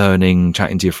learning,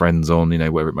 chatting to your friends on,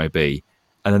 wherever it may be.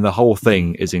 And then the whole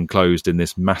thing is enclosed in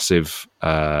this massive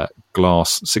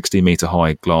glass, 16 meter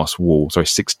high glass wall. Sorry,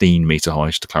 16 meter high,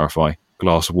 just to clarify,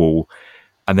 glass wall.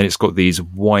 And then it's got these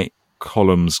white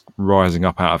columns rising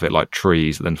up out of it like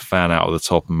trees that then fan out of the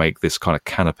top and make this kind of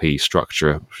canopy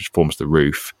structure which forms the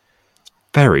roof.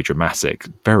 Very dramatic,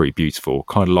 very beautiful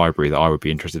kind of library that I would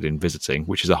be interested in visiting,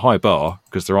 which is a high bar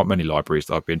because there aren't many libraries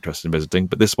that I'd be interested in visiting,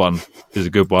 but this one is a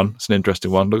good one. It's an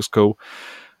interesting one, looks cool.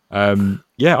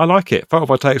 Yeah, I like it.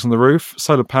 Photovoltaics on the roof,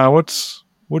 solar powered.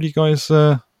 What do you guys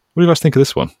think of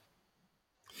this one?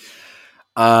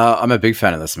 I'm a big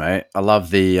fan of this, mate. I love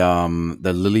the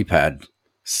lily pad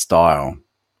style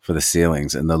for the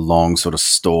ceilings and the long sort of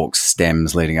stalk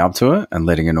stems leading up to it and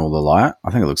letting in all the light.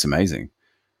 I think it looks amazing.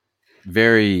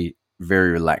 Very, very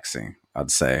relaxing,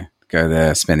 I'd say. Go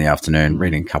there, spend the afternoon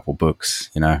reading a couple books,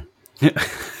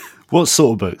 What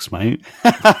sort of books, mate?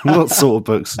 What sort of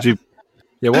books did you...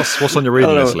 Yeah, what's on your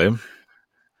reading list, Liam?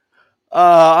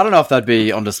 I don't know if that'd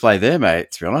be on display there, mate,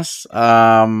 to be honest.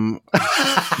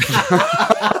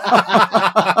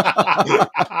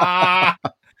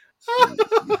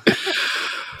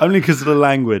 Only because of the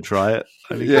language, right?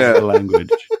 Only because of the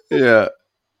language. Yeah.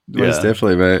 Most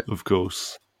definitely, mate. Of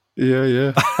course.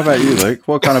 Yeah. How about you, Luke?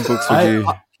 What kind of books would you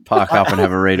park up and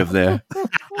have a read of there?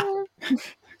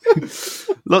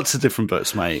 Lots of different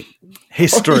books, mate.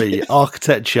 History,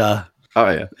 architecture. Oh,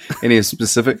 yeah. Any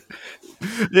specific?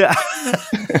 Yeah.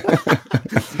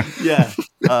 Yeah.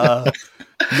 No,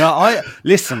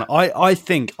 I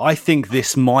think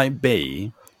this might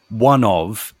be one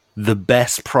of the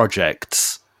best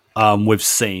projects we've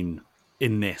seen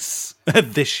in this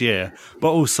year, but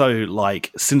also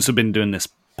like since we've been doing this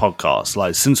podcast,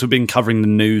 like since we've been covering the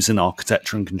news in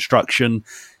architecture and construction,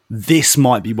 this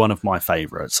might be one of my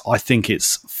favorites. I think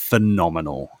it's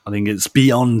phenomenal. I think it's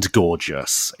beyond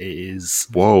gorgeous. It is.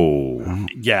 Whoa.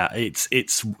 Yeah,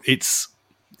 it's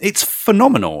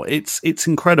phenomenal. It's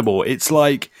incredible. It's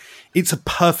like it's a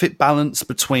perfect balance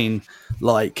between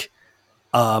like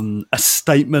a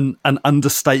statement and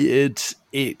understated.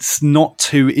 It's not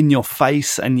too in your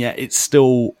face, and yet it's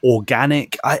still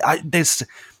organic. There's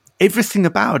everything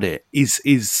about it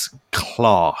is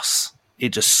class.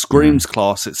 It just screams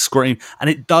class. And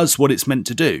it does what it's meant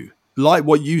to do. Like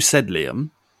what you said,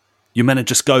 Liam, you're meant to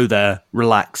just go there,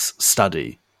 relax,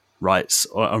 study, right,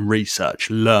 and research,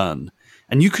 learn,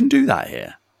 and you can do that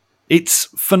here. It's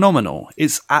phenomenal.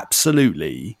 It's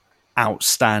absolutely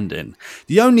outstanding.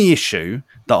 The only issue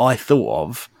that I thought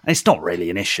of, and it's not really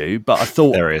an issue, but I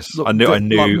thought there is. I knew,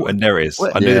 and there is.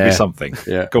 I knew there'd be something.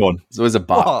 Yeah, go on. There's always a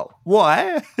but.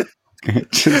 Why?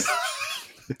 There's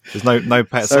no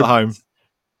pets at home.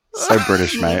 So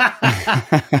British, mate.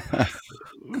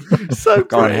 So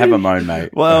go on, have a moan,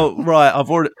 mate. Well, right.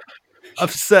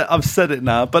 I've said it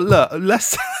now, but look,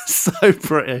 let's so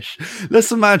British.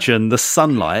 Let's imagine the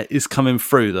sunlight is coming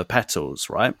through the petals,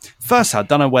 right? First, I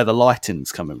don't know where the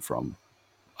lighting's coming from.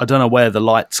 I don't know where the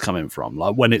light's coming from.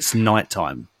 Like when it's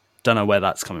nighttime, don't know where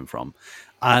that's coming from.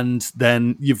 And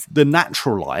then you've the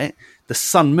natural light. The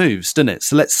sun moves, doesn't it?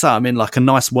 So let's say I'm in like a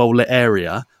nice, well-lit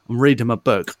area. I'm reading my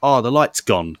book. Oh, the light's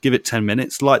gone. Give it 10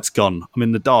 minutes. Light's gone. I'm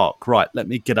in the dark. Right, let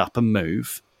me get up and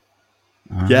move.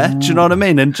 Yeah, do you know what I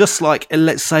mean? And just like,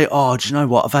 let's say, oh, do you know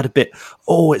what? I've had a bit,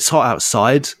 it's hot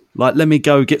outside. Like, let me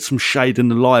go get some shade in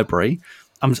the library.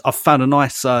 I've found a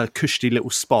nice cushy little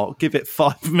spot. Give it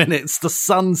 5 minutes. The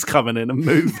sun's coming in and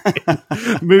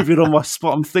moving on my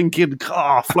spot. I'm thinking,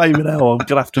 flaming hell, I'm going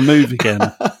to have to move again.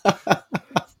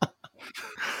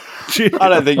 I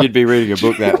don't think you'd be reading a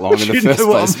book that long in the first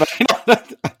place, mate.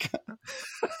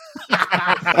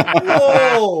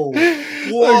 Whoa!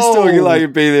 I'm talking like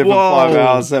you'd be there for 5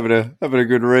 hours having a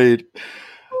good read.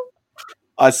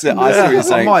 I see what you're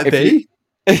saying. Might be.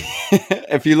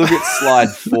 If you look at slide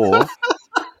 4,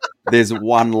 there's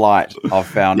one light I've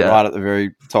found right at the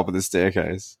very top of the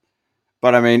staircase.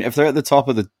 But I mean, if they're at the top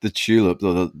of the tulip,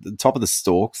 or the top of the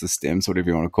stalks, the stems, whatever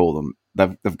you want to call them,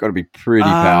 they've got to be pretty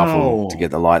powerful to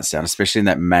get the lights down, especially in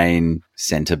that main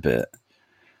center bit.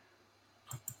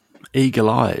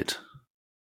 Eagle-eyed.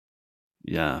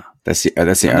 Yeah. That's the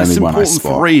only It's one I important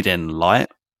spot. for reading, light.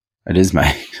 It is,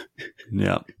 mate.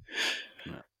 Yeah.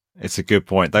 It's a good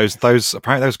point. Those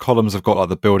apparently those columns have got like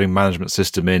the building management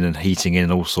system in and heating in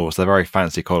and all sorts. They're very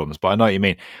fancy columns, but I know what you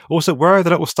mean. Also, where are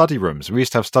the little study rooms? We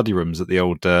used to have study rooms at the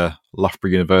old Loughborough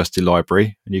University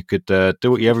Library, and you could do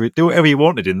whatever you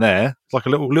wanted in there. It's like a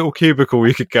little cubicle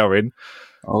you could go in.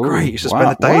 Oh, great! You should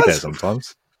spend the day there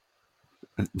sometimes.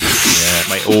 Yeah,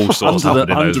 mate. All sorts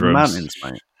happened in those rooms. Mountains,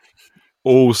 mate.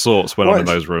 All sorts went on in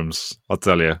those rooms. I'll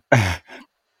tell you.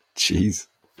 Jeez.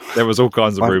 There was all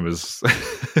kinds of rumours.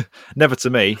 Never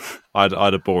to me. I had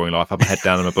a boring life. I had my head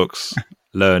down in my books,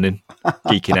 learning,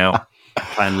 geeking out,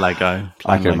 playing Lego.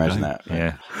 I can imagine that.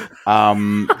 Yeah.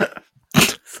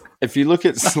 If you look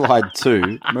at slide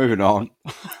 2, moving on.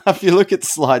 If you look at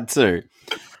slide 2,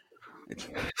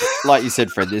 like you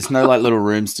said, Fred, there's no like little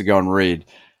rooms to go and read.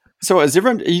 So are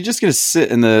you just going to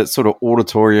sit in the sort of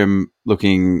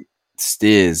auditorium-looking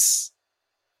stairs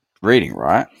reading,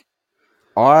 right?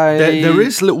 There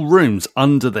is little rooms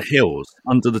under the hills,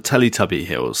 under the Teletubby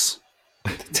hills.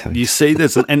 You see,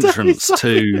 there's an entrance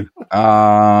to.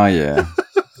 Yeah.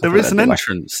 There is an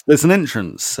entrance. There's an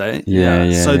entrance. Eh?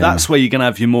 Yeah. So that's where you're going to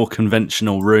have your more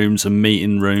conventional rooms and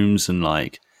meeting rooms and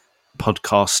like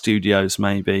podcast studios,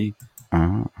 maybe.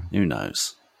 Who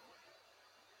knows?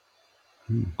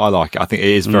 I like it. I think it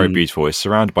is very beautiful. It's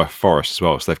surrounded by forest as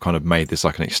well, so they've kind of made this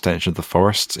like an extension of the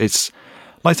forest. It's.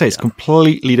 Like I say, it's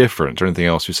completely different to anything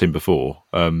else we've seen before.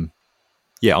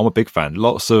 Yeah, I'm a big fan.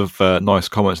 Lots of nice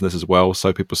comments on this as well.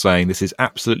 So people saying this is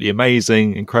absolutely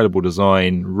amazing, incredible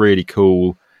design, really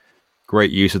cool,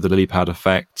 great use of the lily pad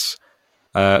effects.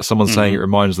 Someone saying it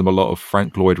reminds them a lot of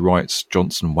Frank Lloyd Wright's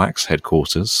Johnson Wax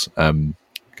headquarters. Go and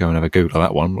have a Google of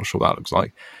that one. I'm not sure what that looks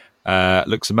like.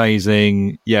 Looks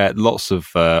amazing. Yeah, lots of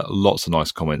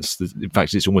nice comments. In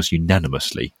fact, it's almost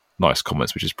unanimously nice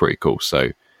comments, which is pretty cool. So.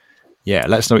 Yeah,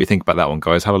 let us know what you think about that one,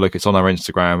 guys. Have a look. It's on our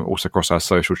Instagram, also across our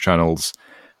social channels.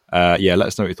 Let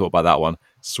us know what you thought about that one.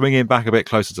 Swinging back a bit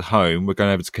closer to home, we're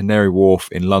going over to Canary Wharf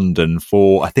in London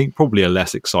for, I think, probably a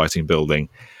less exciting building.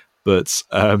 But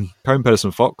Cohn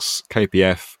Pedersen Fox,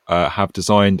 KPF, have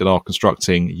designed and are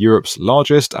constructing Europe's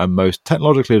largest and most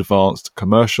technologically advanced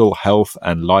commercial health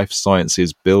and life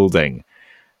sciences building.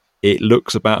 It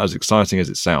looks about as exciting as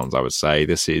it sounds, I would say.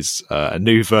 This is a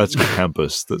new vertical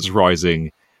campus that's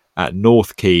rising at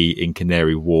North Quay in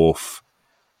Canary Wharf.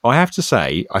 I have to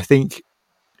say, I think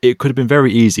it could have been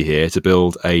very easy here to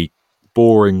build a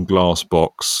boring glass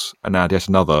box and add yet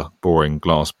another boring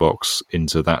glass box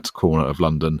into that corner of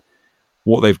London.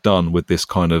 What they've done with this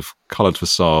kind of coloured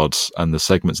facades and the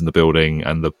segments in the building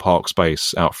and the park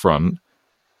space out front,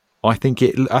 I think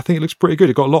it looks pretty good.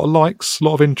 It got a lot of likes, a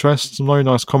lot of interest, some very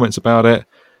nice comments about it.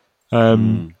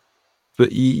 But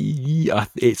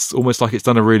it's almost like it's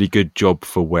done a really good job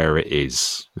for where it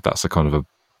is. If that's a kind of a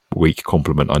weak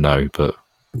compliment, I know, but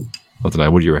I don't know.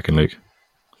 What do you reckon, Luke?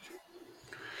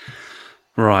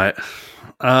 Right.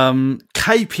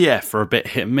 KPF are a bit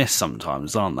hit and miss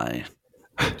sometimes, aren't they?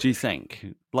 Do you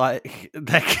think? Like,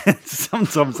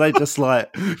 sometimes they just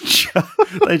like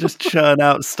they just churn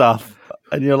out stuff,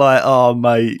 and you're like, "Oh,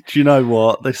 mate, do you know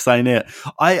what? This ain't it."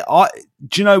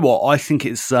 Do you know what? I think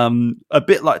it's a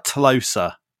bit like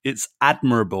Tolosa. It's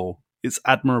admirable. It's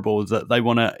admirable that they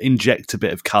want to inject a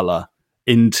bit of colour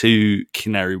into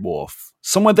Canary Wharf.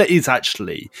 Somewhere that is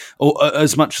actually, or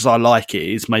as much as I like it,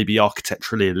 is maybe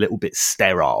architecturally a little bit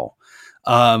sterile.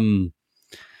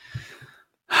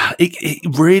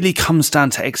 It really comes down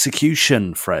to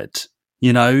execution, Fred.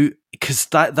 You know, because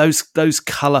those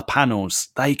colour panels,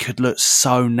 they could look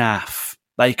so naff.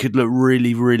 They could look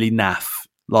really, really naff.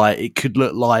 Like, it could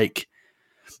look like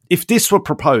if this were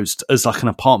proposed as like an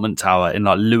apartment tower in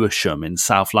like Lewisham in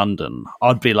South London,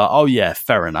 I'd be like, oh yeah,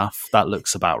 fair enough. That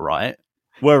looks about right.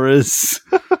 Whereas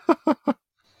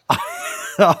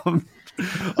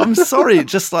I'm sorry,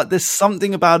 just like there's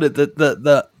something about it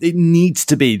that it needs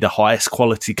to be the highest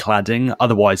quality cladding.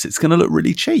 Otherwise it's going to look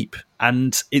really cheap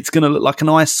and it's going to look like an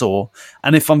eyesore.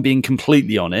 And if I'm being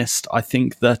completely honest, I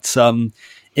think that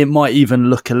it might even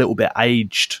look a little bit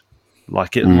aged.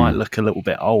 Like it might look a little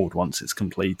bit old once it's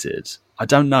completed. I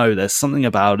don't know. There's something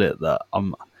about it that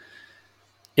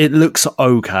it looks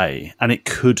okay, and it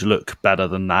could look better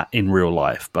than that in real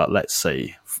life. But let's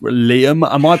see. Liam,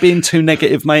 am I being too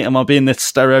negative, mate? Am I being this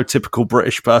stereotypical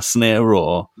British person here,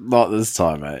 or not this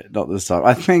time, mate? Not this time.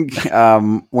 I think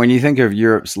when you think of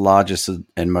Europe's largest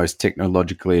and most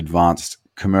technologically advanced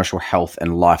commercial health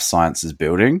and life sciences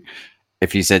building,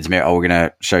 if you said to me, "Oh, we're going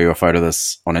to show you a photo of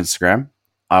this on Instagram,"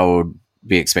 I would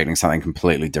be expecting something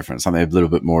completely different, something a little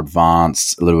bit more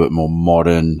advanced, a little bit more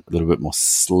modern, a little bit more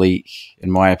sleek, in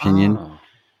my opinion.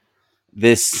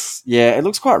 This, yeah, it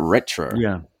looks quite retro.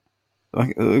 Yeah.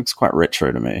 Like, it looks quite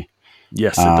retro to me.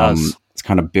 Yes, it does. It's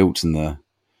kind of built in the,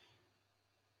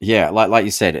 like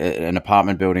you said, an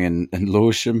apartment building in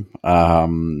Lewisham,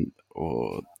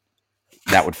 or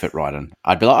that would fit right in.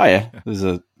 I'd be like, oh yeah, there's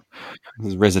a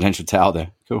residential tower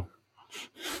there. Cool.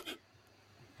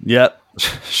 Yep.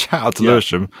 Shout out to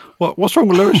Lewisham. What's wrong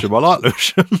with Lewisham? I like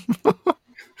Lewisham.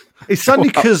 It's only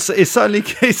because I've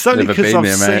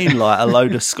seen like a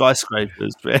load of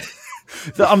skyscrapers.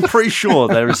 I'm pretty sure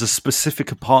there is a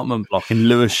specific apartment block in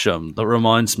Lewisham that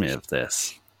reminds me of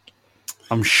this.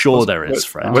 I'm sure there is,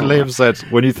 Fred. When Liam said,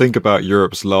 when you think about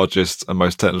Europe's largest and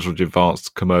most technologically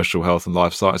advanced commercial health and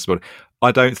life science building,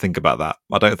 I don't think about that.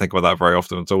 I don't think about that very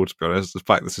often at all, to be honest. In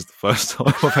fact, this is the first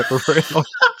time I've ever realised.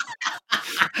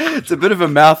 It's a bit of a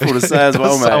mouthful to say as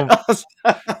well, mate.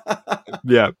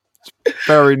 Yeah.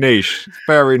 Very niche.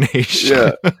 Very niche.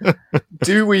 Yeah.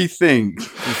 Do we think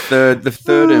the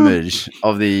third image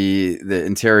of the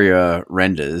interior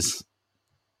renders,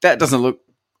 that doesn't look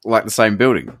like the same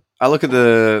building? I look at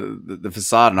the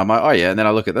facade and I'm like, oh yeah, and then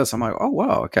I look at this, I'm like, oh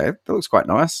wow, okay, that looks quite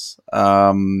nice.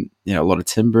 A lot of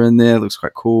timber in there, looks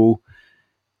quite cool.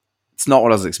 It's not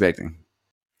what I was expecting.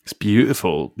 It's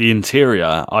beautiful. The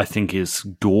interior, I think, is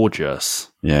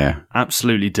gorgeous. Yeah.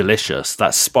 Absolutely delicious.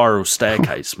 That spiral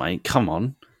staircase, mate. Come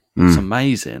on. It's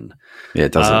amazing. Yeah,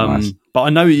 it does look nice. But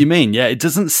I know what you mean. Yeah, it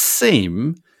doesn't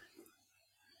seem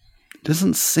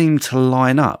to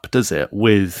line up, does it,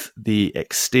 with the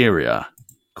exterior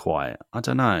quite. I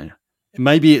don't know.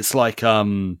 Maybe it's like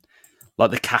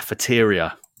the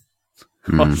cafeteria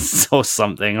or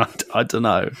something. I don't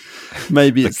know.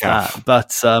 Maybe it's that.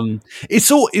 But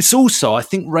it's also, I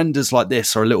think renders like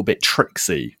this are a little bit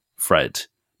tricksy, Fred,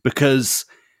 because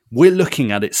we're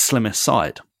looking at its slimmest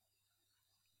side.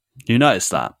 You notice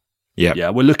that? Yeah. Yeah,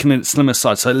 we're looking at its slimmest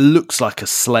side, so it looks like a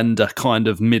slender kind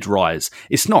of mid-rise.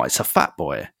 It's not. It's a fat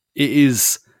boy. It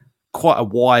is quite a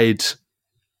wide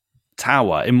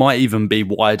tower. It might even be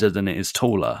wider than it is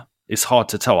taller. It's hard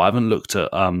to tell. I haven't looked at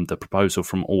the proposal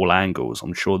from all angles.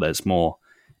 I'm sure there's more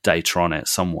data on it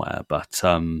somewhere, but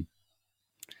I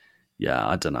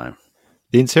don't know.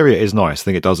 The interior is nice. I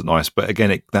think it does it nice, but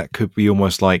again, that could be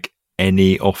almost like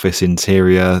any office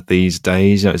interior these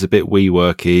days. It's a bit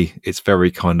WeWorky. It's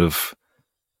very kind of,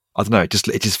 I don't know. It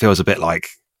just feels a bit like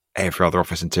every other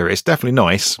office interior. It's definitely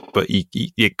nice, but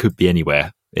it could be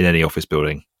anywhere in any office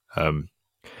building.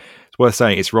 It's worth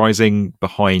saying it's rising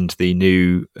behind the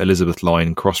new Elizabeth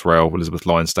Line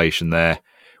station there,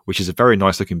 which is a very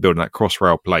nice looking building. That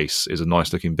Crossrail place is a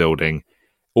nice looking building.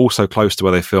 Also close to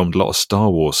where they filmed a lot of Star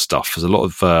Wars stuff. There's a lot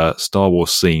of Star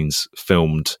Wars scenes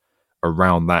filmed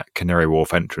around that Canary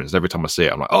Wharf entrance. Every time I see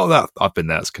it, I'm like, oh, I've been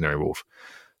there. It's Canary Wharf.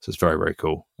 So it's very, very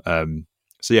cool.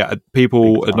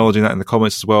 People acknowledging that in the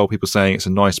comments as well. People saying it's a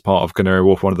nice part of Canary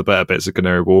Wharf, one of the better bits of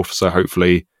Canary Wharf. So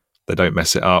hopefully they don't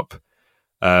mess it up.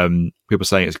 People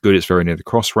saying it's good. It's very near the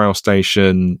Crossrail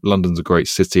station. London's a great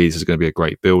city. This is going to be a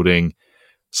great building.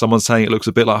 Someone's saying it looks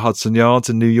a bit like Hudson Yards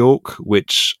in New York,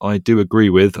 which I do agree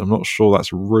with. I'm not sure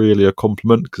that's really a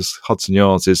compliment because Hudson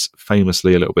Yards is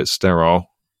famously a little bit sterile.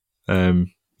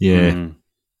 Mixed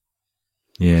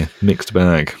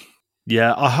bag.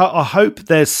 Yeah, I hope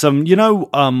there's some.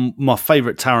 My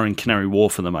favourite tower in Canary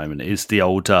Wharf at the moment is the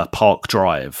old Park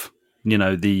Drive.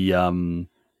 The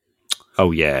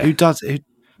oh yeah, who does it?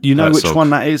 You know Herzog. Which one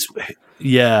that is?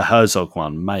 Yeah, Herzog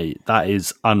one, mate. That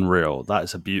is unreal. That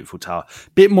is a beautiful tower.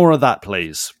 Bit more of that,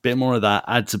 please. Bit more of that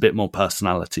adds a bit more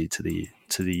personality to the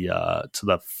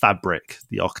fabric,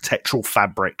 the architectural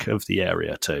fabric of the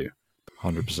area too.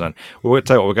 100%. We'll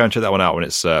tell you what, we'll go and check that one out when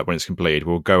it's completed.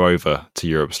 We'll go over to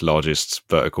Europe's largest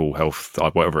vertical health,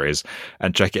 whatever it is,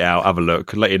 and check it out, have a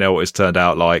look, let you know what it's turned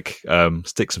out like,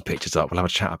 stick some pictures up. We'll have a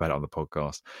chat about it on the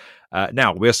podcast.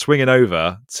 Now, we're swinging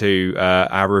over to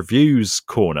our reviews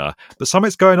corner. But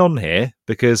something's going on here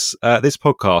because this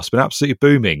podcast has been absolutely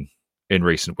booming in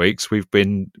recent weeks. We've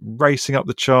been racing up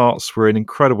the charts. We're in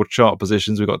incredible chart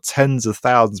positions. We've got tens of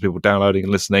thousands of people downloading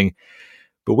and listening.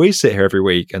 But we sit here every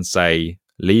week and say,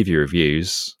 leave your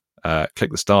reviews,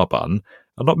 click the star button.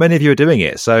 And not many of you are doing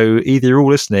it. So either you're all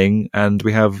listening and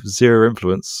we have zero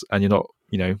influence and you're not,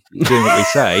 doing what we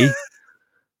say,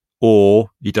 or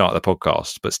you don't like the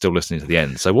podcast, but still listening to the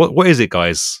end. So what is it,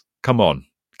 guys? Come on.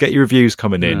 Get your reviews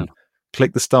coming in.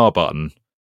 Click the star button.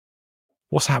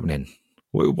 What's happening?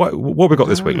 What have we got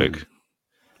this week, Luke?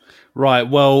 Right.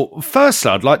 Well,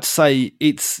 firstly, I'd like to say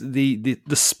it's the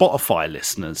Spotify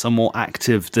listeners are more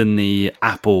active than the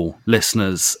Apple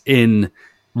listeners in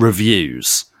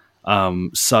reviews.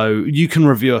 So you can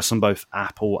review us on both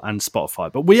Apple and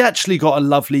Spotify. But we actually got a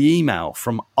lovely email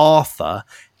from Arthur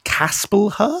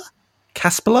Kaspeler,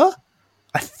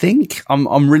 I think.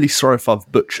 I'm really sorry if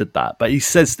I've butchered that, but he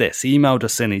says this. He emailed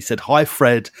us in. He said, "Hi,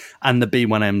 Fred and the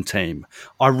B1M team.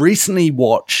 I recently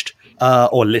watched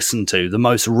or listened to the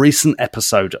most recent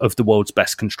episode of the World's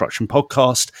Best Construction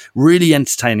Podcast. Really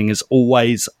entertaining as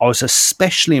always. I was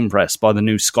especially impressed by the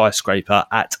new skyscraper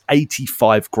at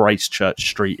 85 Gracechurch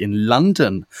Street in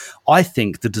London. I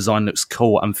think the design looks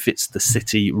cool and fits the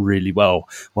city really well."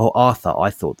 Well, Arthur, I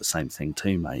thought the same thing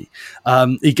too, mate.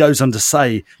 He goes on to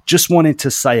say, "Just wanted to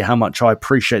say how much I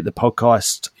appreciate the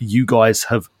podcast you guys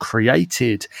have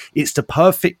created. It's the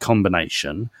perfect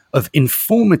combination of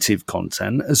informative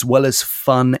content as well as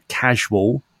fun,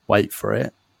 casual, wait for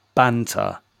it,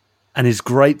 banter, and is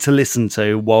great to listen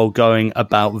to while going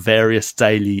about various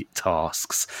daily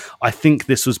tasks. I think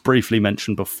this was briefly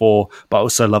mentioned before, but I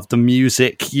also love the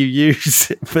music you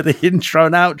use for the intro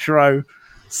and outro.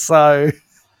 So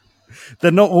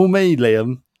they're not all me,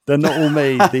 Liam. They're not all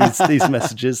me, these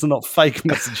messages. They're not fake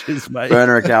messages, mate.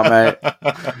 Burner account,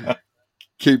 mate.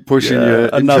 Keep pushing your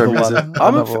another intro music.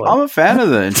 one. I'm a fan of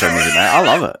the intro music, mate. I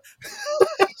love it.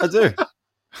 I do.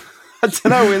 I don't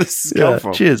know where this is coming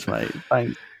from. Cheers, mate.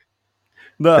 Thanks.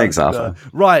 Thanks, Arthur.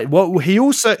 Right. Well, he's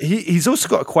also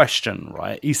got a question,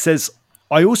 right? He says,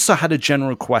 "I also had a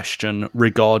general question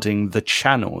regarding the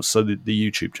channels, so the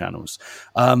YouTube channels.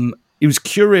 He was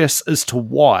curious as to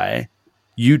why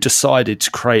you decided to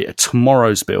create a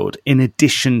Tomorrow's Build in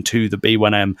addition to the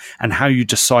B1M, and how you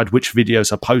decide which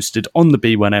videos are posted on the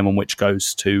B1M and which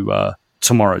goes to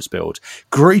Tomorrow's Build.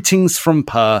 Greetings from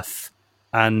Perth,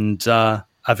 and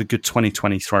have a good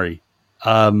 2023.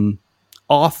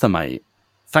 Arthur, mate,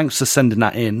 thanks for sending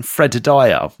that in.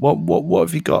 Fredadiah, what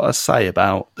have you got to say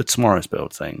about the Tomorrow's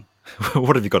Build thing?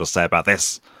 What have you got to say about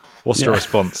this? What's your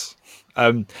response?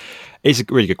 It's a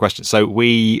really good question. So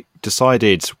we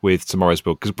decided with Tomorrow's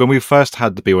Build, because when we first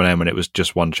had the B1M and it was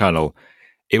just one channel,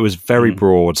 it was very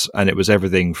broad, and it was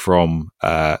everything from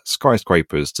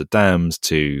skyscrapers to dams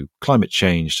to climate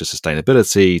change to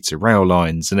sustainability to rail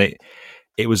lines, and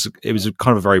it was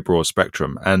kind of a very broad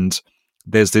spectrum. And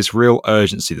there's this real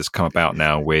urgency that's come about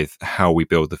now with how we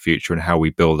build the future and how we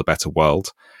build a better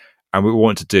world. And what we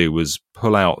wanted to do was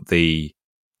pull out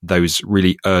those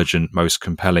really urgent, most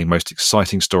compelling, most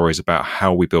exciting stories about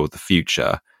how we build the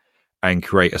future, and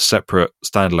create a separate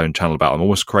standalone channel about them.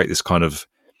 Almost create this kind of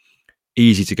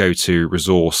easy to go to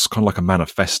resource, kind of like a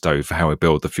manifesto for how we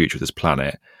build the future of this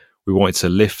planet. We wanted to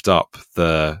lift up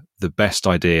the best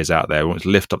ideas out there. We wanted to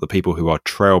lift up the people who are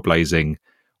trailblazing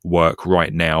work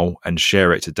right now and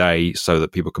share it today so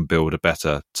that people can build a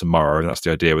better tomorrow. And that's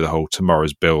the idea where the whole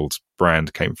Tomorrow's Build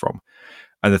brand came from.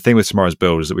 And the thing with Tomorrow's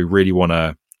Build is that we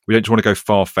don't just want to go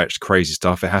far-fetched, crazy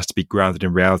stuff. It has to be grounded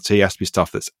in reality. It has to be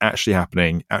stuff that's actually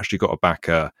happening, actually got a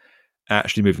backer,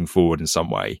 actually moving forward in some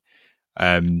way.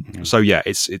 So yeah,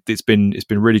 it's been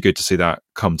really good to see that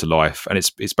come to life, and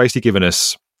it's basically given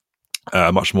us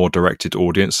a much more directed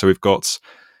audience. So we've got,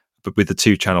 but with the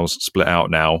two channels split out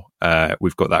now,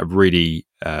 we've got that really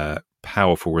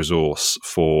powerful resource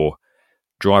for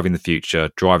driving the future,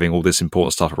 driving all this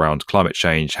important stuff around climate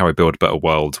change, how we build a better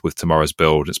world with Tomorrow's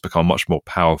Build. It's become a much more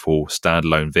powerful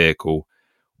standalone vehicle,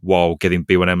 while giving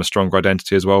B1M a stronger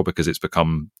identity as well, because it's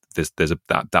become there's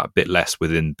that bit less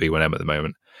within B1M at the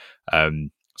moment.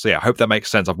 So yeah, I hope that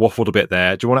makes sense. I've waffled a bit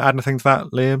there. Do you want to add anything to that,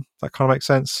 Liam? That kind of makes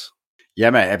sense.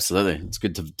 Yeah, mate, absolutely. It's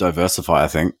good to diversify. I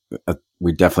think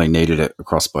we definitely needed it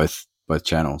across both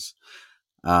channels.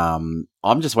 I'm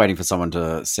just waiting for someone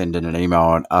to send in an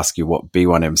email and ask you what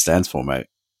B1M stands for, mate.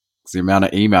 Because the amount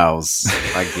of emails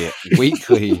I get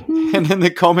weekly and in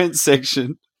the comments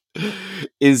section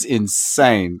is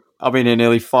insane. I've been here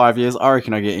nearly 5 years. I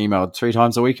reckon I get emailed 3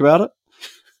 times a week about it.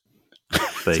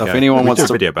 There so if anyone wants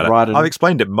to video about write it, I've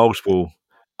explained it multiple.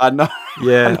 I know.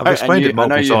 Yeah, I know, I've explained it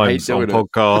multiple times on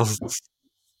podcasts.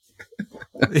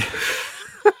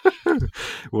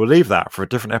 We'll leave that for a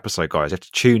different episode, guys. You have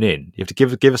to tune in. You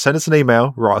have to send us an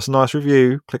email, write us a nice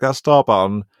review, click that star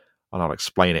button, and I'll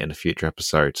explain it in a future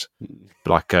episode.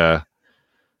 Like one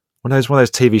of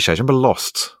those TV shows. Remember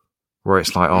Lost, where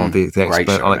it's like,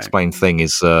 the unexplained thing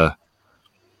is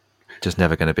just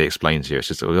never going to be explained to you. It's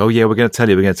just, oh yeah, we're going to tell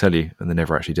you, and they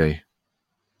never actually do.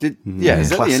 Is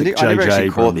that the ending? I never actually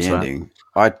caught the ending.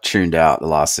 I tuned out the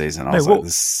last season. I was like,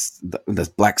 this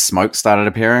black smoke started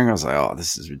appearing. I was like, oh,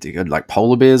 this is ridiculous. Like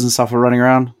polar bears and stuff were running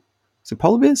around. Is it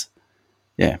polar bears?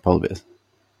 Yeah, polar bears.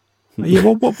 Yeah,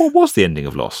 what was the ending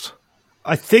of Lost?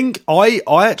 I think I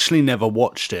actually never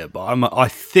watched it, but I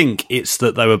think it's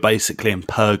that they were basically in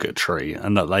purgatory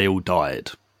and that they all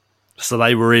died. So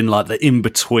they were in like the in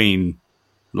between,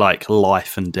 like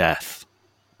life and death,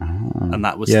 and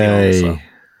that was the answer.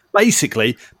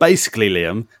 basically,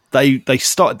 Liam, they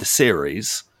started the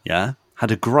series, had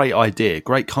a great idea,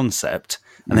 great concept,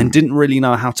 and then didn't really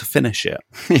know how to finish it.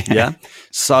 Yeah.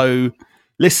 So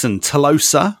listen,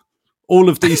 Tolosa, all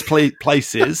of these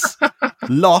places,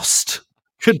 Lost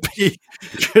could be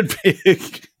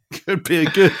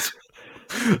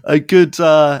a good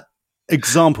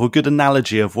example, a good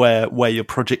analogy of where your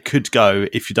project could go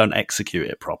if you don't execute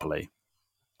it properly.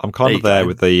 I'm kind of there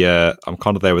with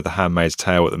the Handmaid's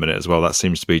Tale at the minute as well. That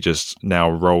seems to be just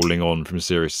now rolling on from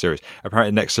series to series.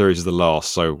 Apparently, next series is the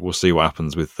last, so we'll see what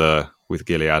happens with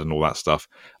Gilead and all that stuff.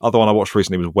 Other one I watched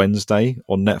recently was Wednesday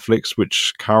on Netflix,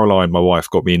 which Caroline, my wife,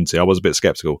 got me into. I was a bit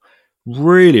skeptical.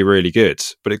 Really, really good.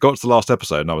 But it got to the last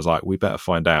episode, and I was like, we better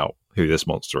find out who this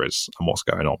monster is and what's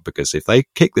going on, because if they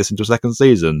kick this into a second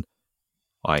season,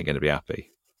 I ain't going to be happy.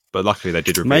 But luckily they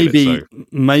did reveal it.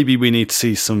 Maybe we need to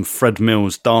see some Fred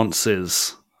Mills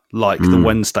dances like the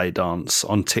Wednesday dance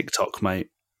on TikTok, mate.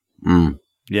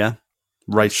 Yeah?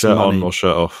 Race shirt on or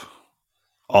shirt off?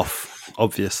 Off,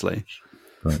 obviously.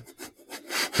 Right.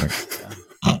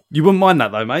 You wouldn't mind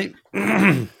that though, mate?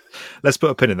 Let's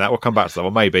put a pin in that. We'll come back to that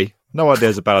one, maybe. No idea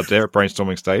is a bad idea at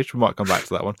brainstorming stage. We might come back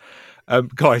to that one.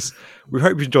 Guys, we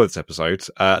hope you enjoyed this episode.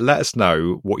 Let us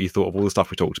know what you thought of all the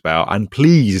stuff we talked about. And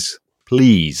please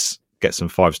get some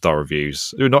 5-star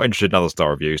reviews. We're not interested in other star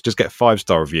reviews. Just get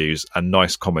 5-star reviews and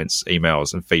nice comments,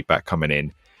 emails, and feedback coming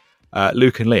in.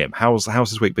 Luke and Liam, how's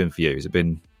this week been for you? Has it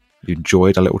been, you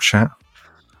enjoyed a little chat?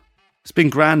 It's been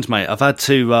grand, mate. I've had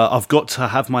to. I've got to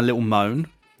have my little moan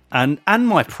and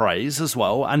my praise as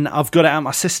well, and I've got it out of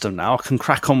my system now. I can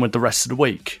crack on with the rest of the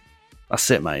week. That's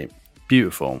it, mate.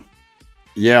 Beautiful.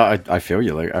 Yeah, I feel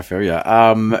you, Luke. I feel you.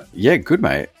 Yeah, good,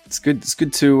 mate. It's good. It's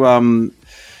good to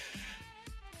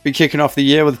be kicking off the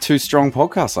year with 2 strong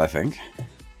podcasts, I think.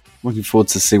 Looking forward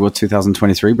to see what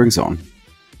 2023 brings on.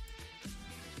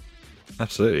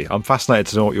 Absolutely. I'm fascinated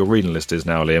to know what your reading list is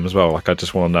now, Liam, as well. Like, I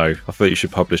just want to know. I thought you should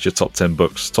publish your top 10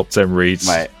 books, top 10 reads.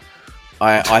 Mate,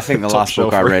 I think the last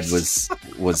book I read was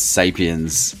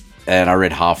Sapiens, and I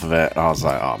read half of it, and I was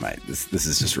like, oh, mate, this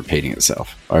is just repeating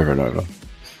itself over and over.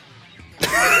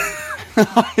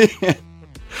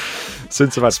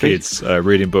 Since I've had kids,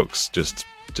 reading books just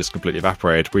completely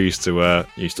evaporated. We used to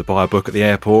buy a book at the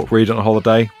airport, read it on a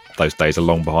holiday. Those days are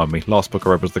long behind me. Last book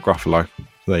I read was The Gruffalo.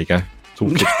 There you go. It's all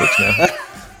kids' books now.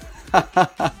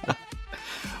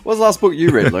 What's the last book you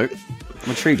read, Luke? I'm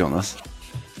intrigued on this.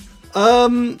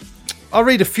 I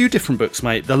read a few different books,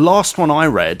 mate. The last one I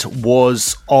read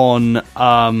was on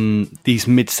these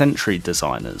mid-century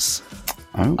designers.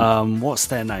 Oh. What's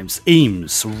their names?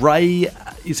 Eames.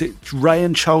 Is it Ray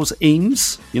and Charles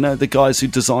Eames? You know, the guys who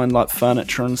design like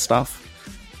furniture and stuff.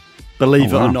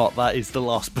 Believe it or not, that is the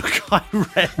last book I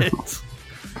read.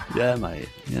 Yeah, mate.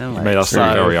 You made us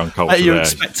very uncultured. Are you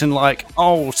expecting like,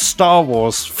 Star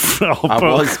Wars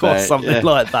book or something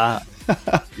like that?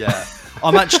 Yeah.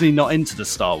 I'm actually not into the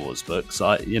Star Wars books.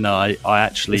 I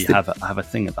actually have a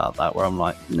thing about that where I'm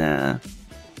like, nah,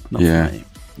 not for me.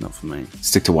 Not for me.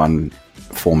 Stick to one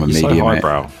form of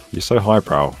media. You're so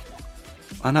highbrow.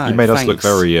 I know. You made us look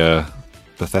very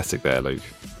pathetic there, Luke.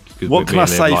 What can I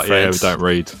say, Fred? We don't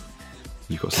read.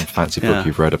 You've got some fancy book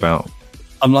you've read about.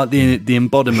 I'm like the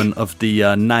embodiment of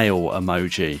the nail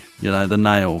emoji. You know, the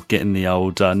nail, getting the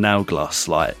old nail gloss,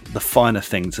 like the finer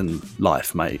things in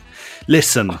life, mate.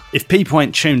 Listen, if people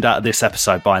ain't tuned out of this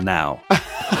episode by now,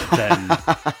 then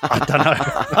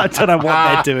I don't know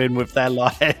what they're doing with their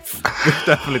life. We've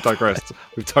definitely digressed.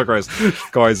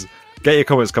 Guys, get your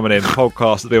comments coming in,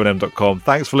 podcast@billionaire.com.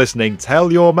 Thanks for listening.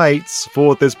 Tell your mates,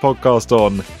 forward this podcast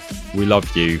on. We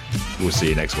love you. We'll see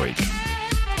you next week.